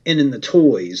comics and in the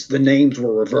toys, the names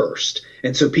were reversed,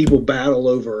 and so people battle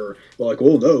over like,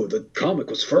 well, no, the comic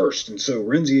was first, and so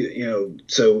Renzi,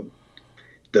 so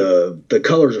the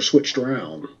colors are switched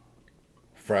around.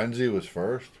 Frenzy was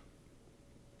first.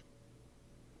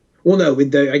 Well, no,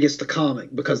 I guess the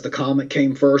comic, because the comic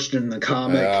came first, and the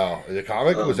comic, Oh, the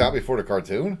comic was out before the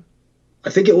cartoon? I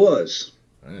think it was.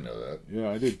 I didn't know that. Yeah,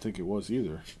 I didn't think it was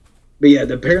either. But yeah,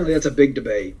 apparently that's a big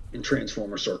debate in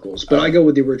Transformer circles. But I go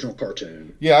with the original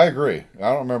cartoon. Yeah, I agree.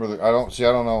 I don't remember. I don't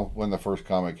know when the first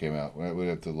comic came out. We'd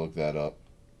have to look that up.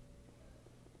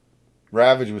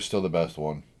 Ravage was still the best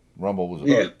one. Rumble was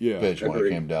a Yeah, bitch when it agreed.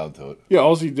 came down to it. Yeah,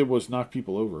 all he did was knock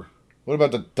people over. What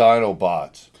about the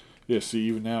Dinobots? Yeah, see,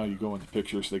 even now you go into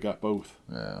pictures, they got both.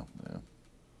 Yeah.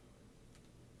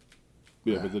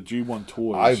 Yeah, but the G1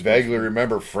 toy. I vaguely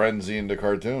remember Frenzy in the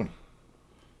cartoon.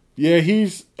 Yeah,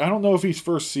 I don't know if he's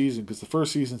first season, because the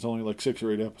first season's only like 6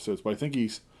 or 8 episodes, but I think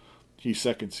he's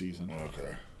second season.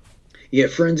 Okay. Yeah,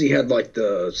 Frenzy had like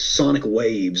the sonic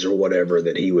waves or whatever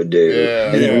that he would do.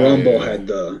 Yeah, and then yeah, Rumble yeah. had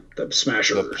the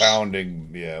smashers. The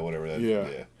pounding, whatever that is. Yeah.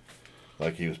 Yeah.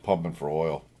 Like he was pumping for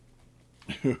oil.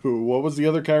 What was the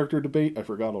other character debate? I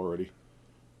forgot already.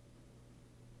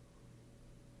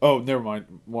 Oh, never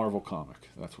mind. Marvel comic.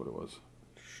 That's what it was.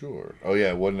 Sure. Oh,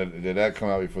 yeah. Did that come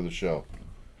out before the show?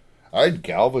 I had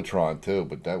Galvatron, too,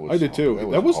 but that was I did too. That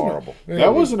was wasn't horrible.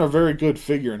 That wasn't a very good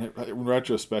figure in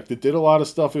retrospect. It did a lot of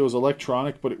stuff. It was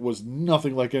electronic, but it was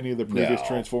nothing like any of the previous No.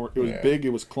 Transformers. It was Yeah. big. It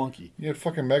was clunky. You had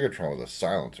fucking Megatron with a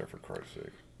silencer, for Christ's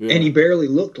sake. Yeah. And he barely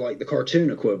looked like the cartoon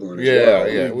equivalent as Yeah, well.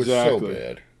 yeah. It was Exactly. so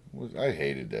bad. I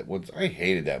hated that. I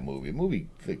hated that movie. The movie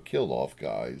that killed off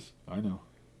guys. I know.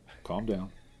 Calm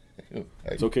down. I,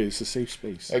 It's okay. It's a safe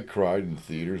space. I cried in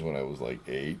theaters when I was like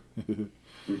 8.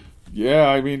 Yeah,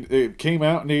 I mean, it came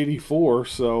out in '84,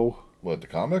 so What, the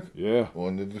comic? yeah,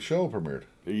 When did the show premiered?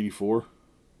 '84.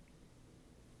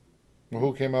 Well,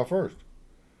 who came out first?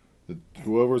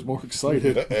 Whoever's more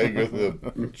excited. The egg or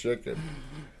the chicken?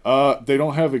 They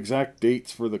don't have exact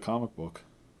dates for the comic book.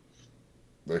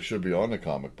 They should be on the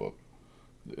comic book.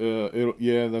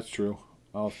 Yeah, that's true.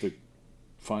 I'll have to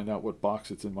find out what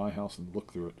box it's in my house and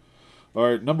look through it. All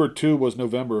right, number 2 was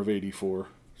November of '84.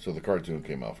 So the cartoon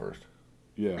came out first.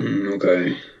 Yeah,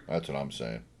 Okay. That's what I'm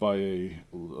saying. by a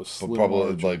But slim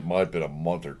probably margin. might have been a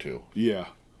month or two. Yeah.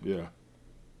 Yeah,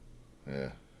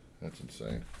 that's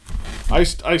insane. I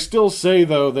still say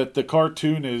though that the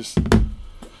cartoon is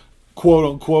quote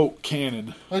unquote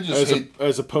canon I just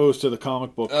as opposed to the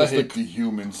comic book. 'Cause the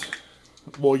humans.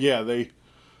 well, yeah,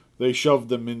 they shoved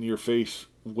them in your face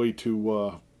way too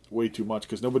much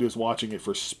because nobody was watching it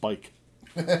for Spike.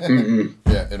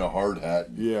 Yeah, in a hard hat.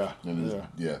 Yeah, And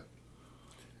yeah,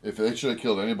 If they should have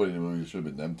killed anybody in the movie, it should have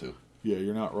been them two. yeah.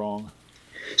 You're not wrong.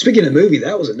 Speaking of movie,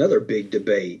 that was another big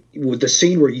debate with the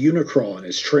scene where Unicron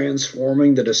is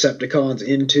transforming the Decepticons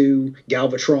into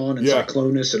Galvatron and Yeah.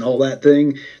 Cyclonus and all that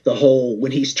thing. The whole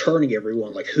when he's turning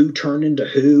everyone, like who turned into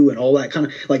who and all that kind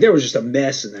of like there was just a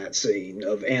mess in that scene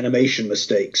of animation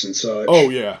mistakes and such. Oh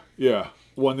yeah, yeah.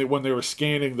 When they were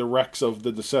scanning the wrecks of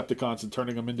the Decepticons and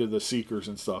turning them into the Seekers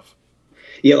and stuff.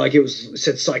 Yeah, like it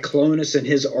said Cyclonus and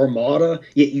his armada,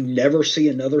 yet you never see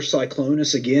another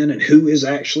Cyclonus again, and who is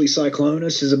actually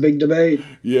Cyclonus is a big debate.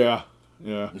 Yeah,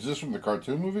 yeah, Is this from the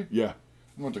cartoon movie? yeah.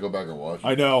 I want to go back and watch it.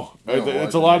 I know. I don't It's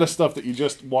watch a lot it. of stuff that you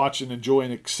just watch and enjoy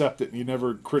and accept it, and you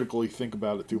never critically think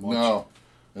about it too much. No.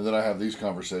 And then I have these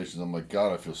conversations. I'm like,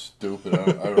 God, I feel stupid. I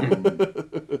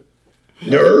don't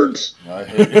Nerds. I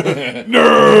hate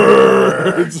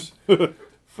Nerds.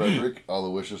 Frederick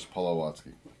Aloysius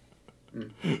Polowatsky.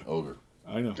 Ogre.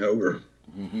 I know. Ogre.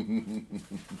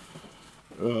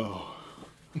 Oh.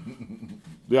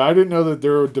 Yeah, I didn't know that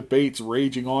there were debates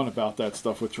raging on about that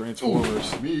stuff with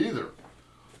Transformers. Me either.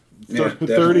 Yeah, 30,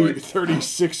 definitely.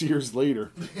 36 years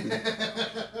later.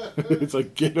 It's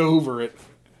like, get over it.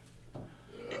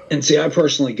 And see, I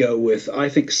personally go with I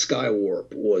think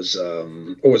Skywarp was, or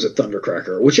was it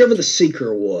Thundercracker, whichever the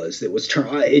Seeker was that was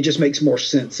it just makes more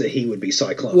sense that he would be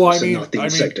Cyclonus Well, I mean- and not the I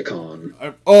mean-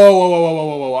 Insecticon.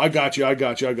 Oh, I got you.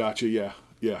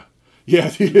 Yeah. Yeah,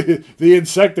 the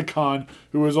Insecticon,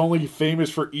 who was only famous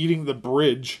for eating the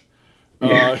bridge,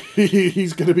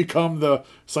 he's going to become the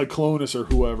Cyclonus or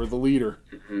whoever, the leader.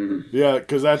 Mm-hmm. Yeah,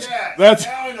 because that's Now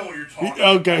I know what you're talking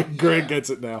okay. Greg gets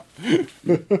it now.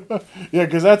 Yeah,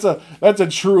 because that's a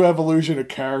true evolution of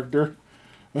character.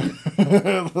 Let's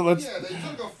Yeah, they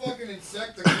took a fucking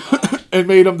Insecticon. and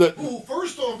made him the Well,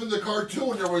 first off, in the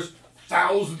cartoon, there was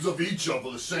thousands of each of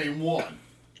the same one.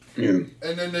 Yeah.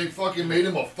 And then they fucking made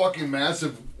him a fucking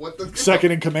massive...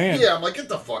 second in command. Yeah, I'm like, get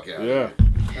the fuck out Yeah.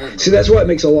 of here. See, that's why it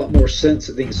makes a lot more sense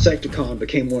that the Insecticon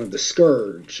became one of the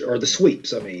Scourge, or the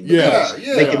Sweeps, I mean. Yeah, because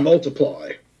yeah. They can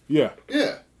multiply. Yeah.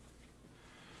 Yeah.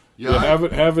 Yeah,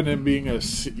 having him being a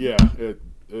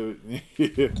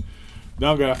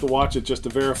Now I'm gonna have to watch it just to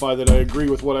verify that I agree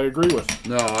with what I agree with.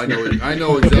 No, I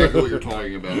know exactly what you're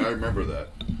talking about. I remember that.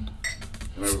 And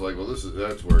I was like, well,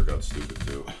 that's where it got stupid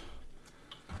too.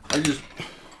 I just,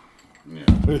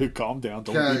 yeah. Calm down,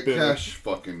 don't be bitter. Cash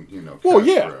fucking, Well, cash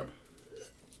yeah. grab.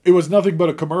 It was nothing but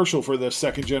a commercial for the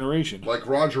second generation. Like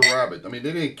Roger Rabbit. I mean,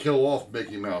 they didn't kill off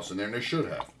Mickey Mouse in there, and they should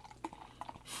have.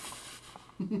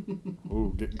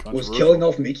 Ooh, getting Was controversial. killing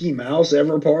off Mickey Mouse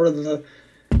ever part of the?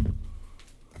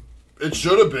 It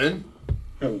should have been.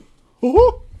 Oh,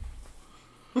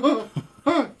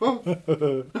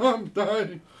 I'm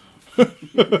dying.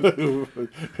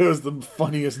 It was the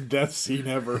funniest death scene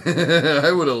ever.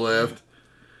 I would have laughed.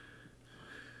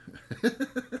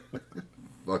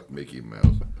 Fuck Mickey Mouse.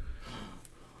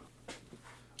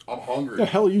 I'm hungry. The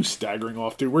hell are you staggering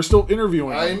off to? We're still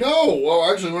interviewing. I him. know.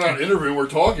 Well, actually, we're not interviewing. We're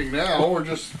talking now. We're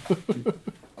just.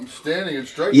 I'm standing and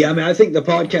stretching. yeah. I mean, I think the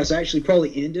podcast actually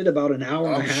probably ended about an hour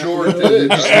and I'm a half. sure it ago.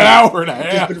 did. An hour and a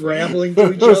half. Just been rambling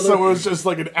to each other. So it was just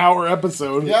like an hour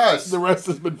episode. Yes. The rest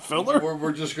has been filler.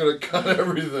 We're just gonna cut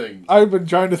everything. I've been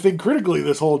trying to think critically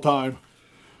this whole time.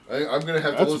 I'm gonna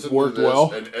have to That's listen to worked this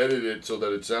well. and edit it so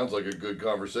that it sounds like a good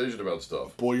conversation about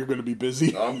stuff. Boy, you're going to be busy.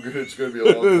 It's gonna be a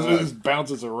long This time.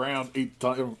 bounces around eight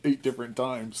different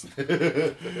times. It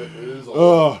is a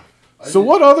long- So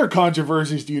what other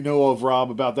controversies do you know of, Rob,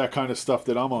 about that kind of stuff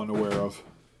that I'm unaware of?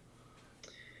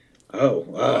 Oh,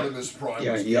 Optimus Prime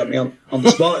yeah, was you got me gay. on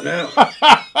the spot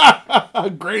now.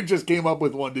 Grant just came up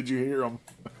with one. Did you hear him?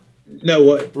 No,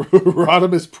 what?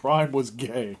 Rodimus Prime was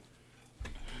gay.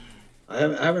 I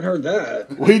haven't heard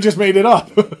that. Well, he just made it up.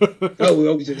 Oh,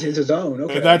 well, it's his own.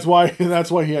 Okay. And that's why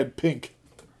he had pink.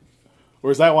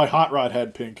 Or is that why Hot Rod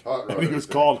had pink? Hot Rod And he had was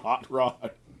pink. called Hot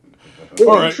Rod. Well,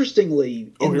 All right.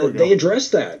 interestingly, Oh, here we go. they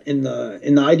addressed that in the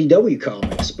IDW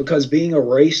comics because being a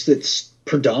race that's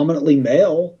predominantly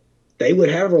male, they would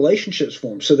have relationships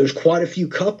formed. So there's quite a few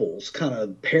couples kind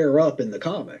of pair up in the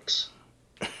comics.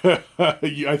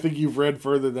 I think you've read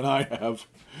further than I have.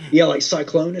 Yeah, like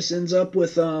Cyclonus ends up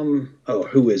with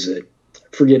who is it?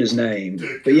 Forget his name.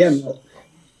 But yeah,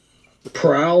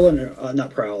 Prowl and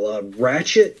not Prowl,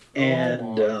 Ratchet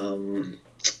and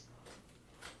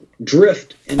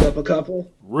Drift end up a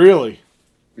couple. Really?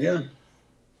 Yeah.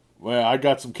 Well, I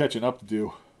got some catching up to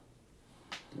do.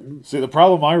 See, the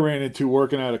problem I ran into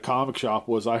working at a comic shop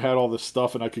was I had all this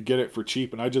stuff and I could get it for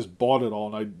cheap, and I just bought it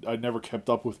all, and I never kept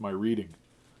up with my reading.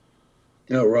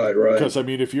 Oh, right. Because I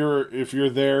mean, if you're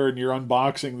there and you're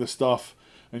unboxing the stuff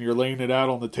and you're laying it out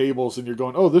on the tables and you're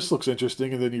going, "Oh, this looks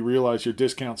interesting," and then you realize your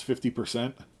discount's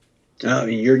 50%. I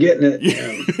mean, you're getting it.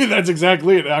 Yeah. That's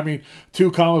exactly it. I mean, 2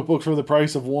 comic books for the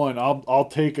price of 1. I'll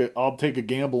take a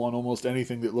gamble on almost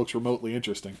anything that looks remotely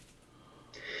interesting.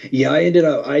 Yeah, I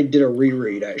did a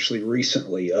reread actually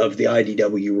recently of the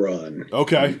IDW run.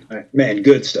 Okay. Man,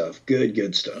 good stuff.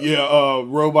 Good stuff. Yeah,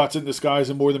 Robots in Disguise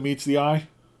and More Than Meets the Eye.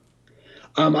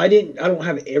 I don't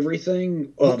have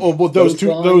everything. Well, those two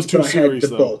but series, I had the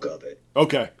though. bulk of it.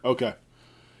 Okay.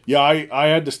 Yeah, I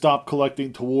had to stop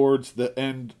collecting towards the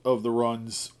end of the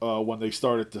runs when they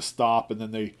started to stop, and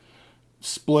then they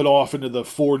split off into the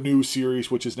 4 new series,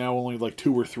 which is now only like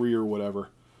 2 or 3 or whatever.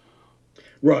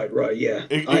 Right, yeah.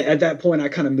 At that point, I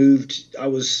kind of moved. I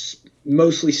was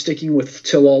mostly sticking with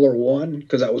Till All Are One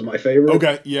because that was my favorite.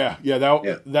 Okay, yeah.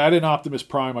 That and Optimus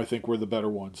Prime, I think, were the better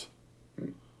ones.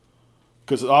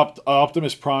 Because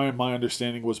Optimus Prime, my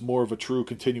understanding, was more of a true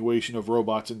continuation of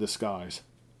Robots in Disguise.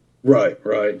 Right.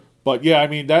 But yeah, I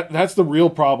mean that's the real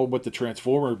problem with the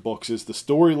Transformer books is the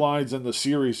storylines and the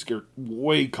series are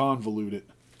way convoluted.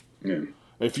 Yeah.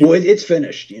 Well, it's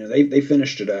finished. They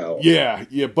finished it out. Yeah.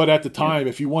 But at the time,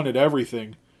 if you wanted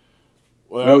everything,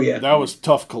 well, that was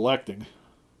tough collecting.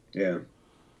 Yeah.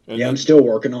 And I'm still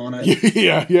working on it.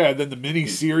 Yeah. Then the mini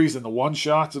series and the one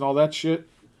shots and all that shit.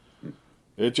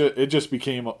 It just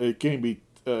became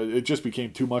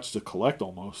too much to collect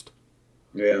almost.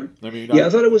 Yeah. I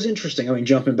thought it was interesting. I mean,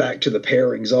 jumping back to the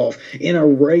pairings off in a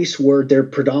race where they're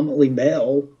predominantly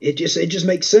male, it just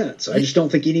makes sense. I just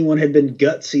don't think anyone had been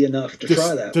gutsy enough to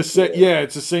try that.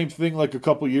 It's the same thing. Like a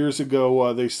couple years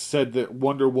ago, they said that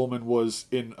Wonder Woman was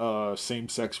in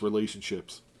same-sex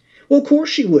relationships. Well, of course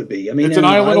she would be. I mean, it's an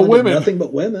island of women, nothing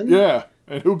but women. Yeah,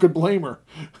 and who could blame her?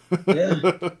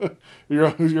 Yeah.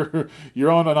 you're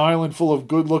on an island full of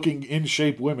good-looking,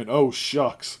 in-shape women. Oh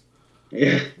shucks.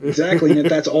 Yeah, exactly. And if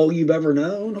that's all you've ever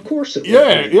known, of course it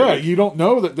would. Yeah. You don't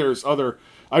know that there's other.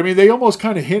 I mean, they almost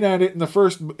kind of hint at it in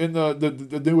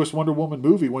the newest Wonder Woman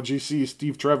movie when she sees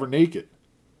Steve Trevor naked.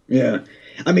 Yeah,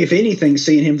 I mean, if anything,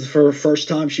 seeing him for the first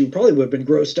time, she probably would have been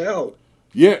grossed out.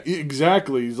 Yeah,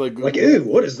 exactly. He's like, ew,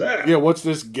 what is that? Yeah, what's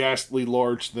this ghastly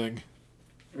large thing?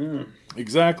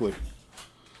 Exactly.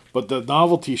 But the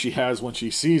novelty she has when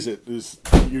she sees it is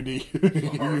unique.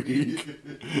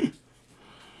 Unique.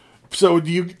 So do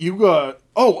you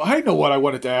I know what I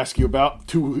wanted to ask you about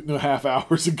 2.5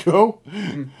 hours ago.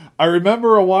 I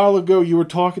remember a while ago you were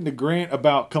talking to Grant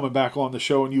about coming back on the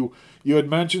show, and you had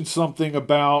mentioned something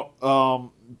about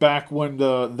back when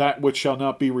the That Which Shall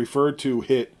Not Be Referred To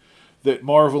hit, that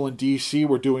Marvel and DC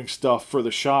were doing stuff for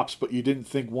the shops, but you didn't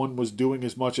think one was doing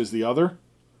as much as the other.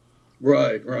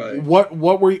 Right. What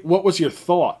was your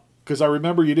thought? Because I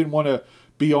remember you didn't want to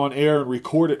be on air and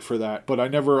record it for that, but I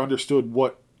never understood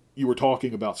what you were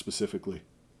talking about specifically.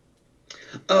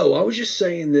 Oh, I was just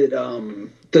saying that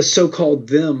the so-called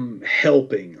them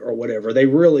helping or whatever, they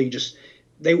really just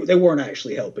they weren't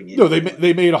actually helping you. No,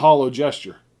 they made a hollow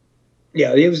gesture.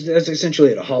 Yeah, that's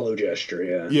essentially a hollow gesture.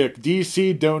 Yeah. Yeah,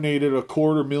 DC donated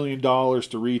 $250,000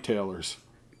 to retailers.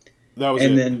 That was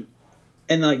And it.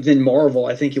 then Marvel,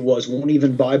 I think it was, won't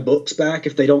even buy books back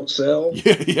if they don't sell.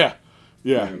 Yeah.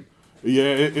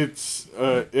 It's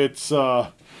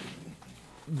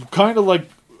kind of like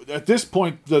at this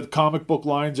point the comic book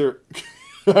lines are.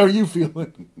 How are you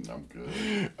feeling? I'm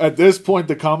good. At this point,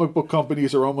 the comic book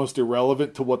companies are almost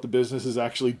irrelevant to what the businesses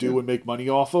actually do and make money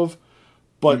off of.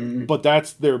 But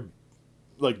that's their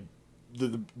like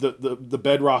the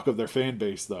bedrock of their fan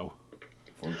base, though.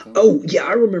 Oh, yeah,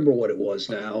 I remember what it was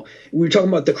now. We were talking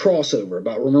about the crossover,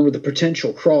 remember the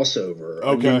potential crossover,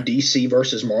 a new DC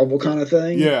versus Marvel kind of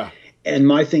thing? Yeah. And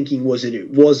my thinking was that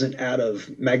it wasn't out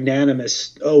of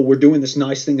magnanimous, we're doing this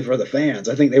nice thing for the fans.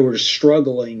 I think they were just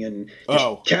struggling and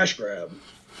just cash grab.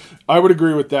 I would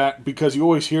agree with that, because you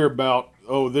always hear about,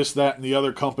 this, that, and the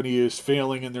other company is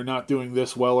failing and they're not doing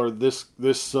this well, or this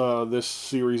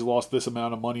series lost this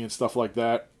amount of money and stuff like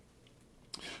that.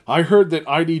 I heard that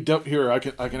IDW here. I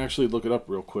can actually look it up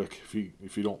real quick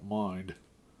if you don't mind.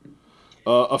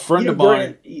 A friend of mine.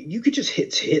 Grant, you could just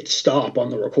hit stop on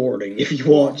the recording if you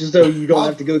want, just so you don't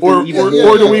have to go through.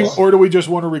 Or do we just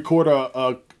want to record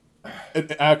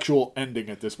an actual ending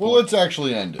at this point? Well, let's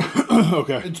actually end it.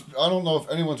 Okay. I don't know if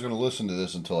anyone's going to listen to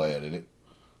this until I edit it.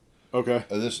 Okay.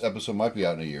 This episode might be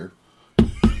out in a year.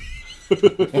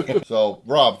 So,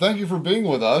 Rob, thank you for being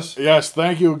with us. Yes,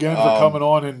 thank you again for coming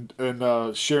on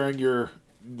and sharing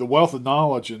the wealth of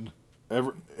knowledge and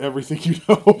everything you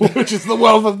know, which is the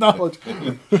wealth of knowledge.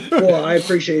 Well, I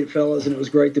appreciate it, fellas, and it was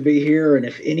great to be here. And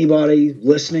if anybody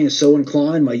listening is so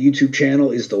inclined, my YouTube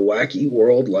channel is The Wacky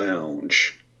World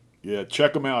Lounge. Yeah,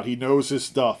 check him out. He knows his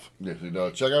stuff. Yes,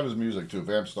 check out his music, too.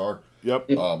 Vampstar. Yep.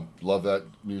 Love that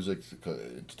music.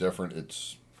 It's different.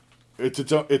 It's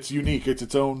unique. It's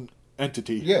its own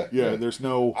entity. Yeah. There's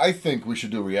no. I think we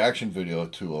should do a reaction video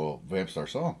to a Vampstar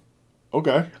song.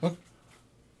 Okay.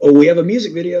 Oh, we have a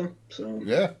music video. So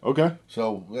yeah. Okay.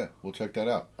 So yeah, we'll check that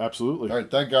out. Absolutely. All right.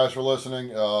 Thank you guys for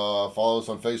listening. Follow us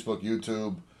on Facebook,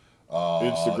 YouTube,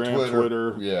 Instagram,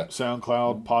 Twitter, yeah,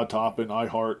 SoundCloud, Podtoppin,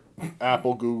 iHeart,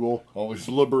 Apple, Google. Always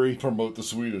Blubrry. Promote the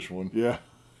Swedish one. Yeah.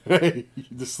 Hey,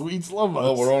 the Swedes love us.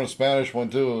 Oh, we're on a Spanish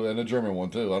one too, and a German one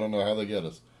too. I don't know how they get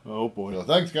us. Oh boy. So,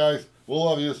 thanks, guys. We'll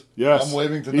love you. Yes. I'm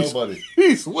waving to nobody.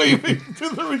 He's waving to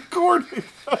the recording.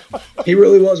 he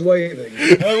really was waving.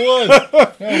 I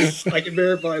was. Yes. I can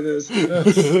verify this.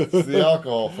 It's the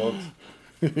alcohol, folks.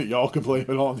 Y'all can blame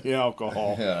it on the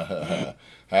alcohol. Yeah.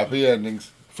 Happy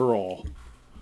endings for all.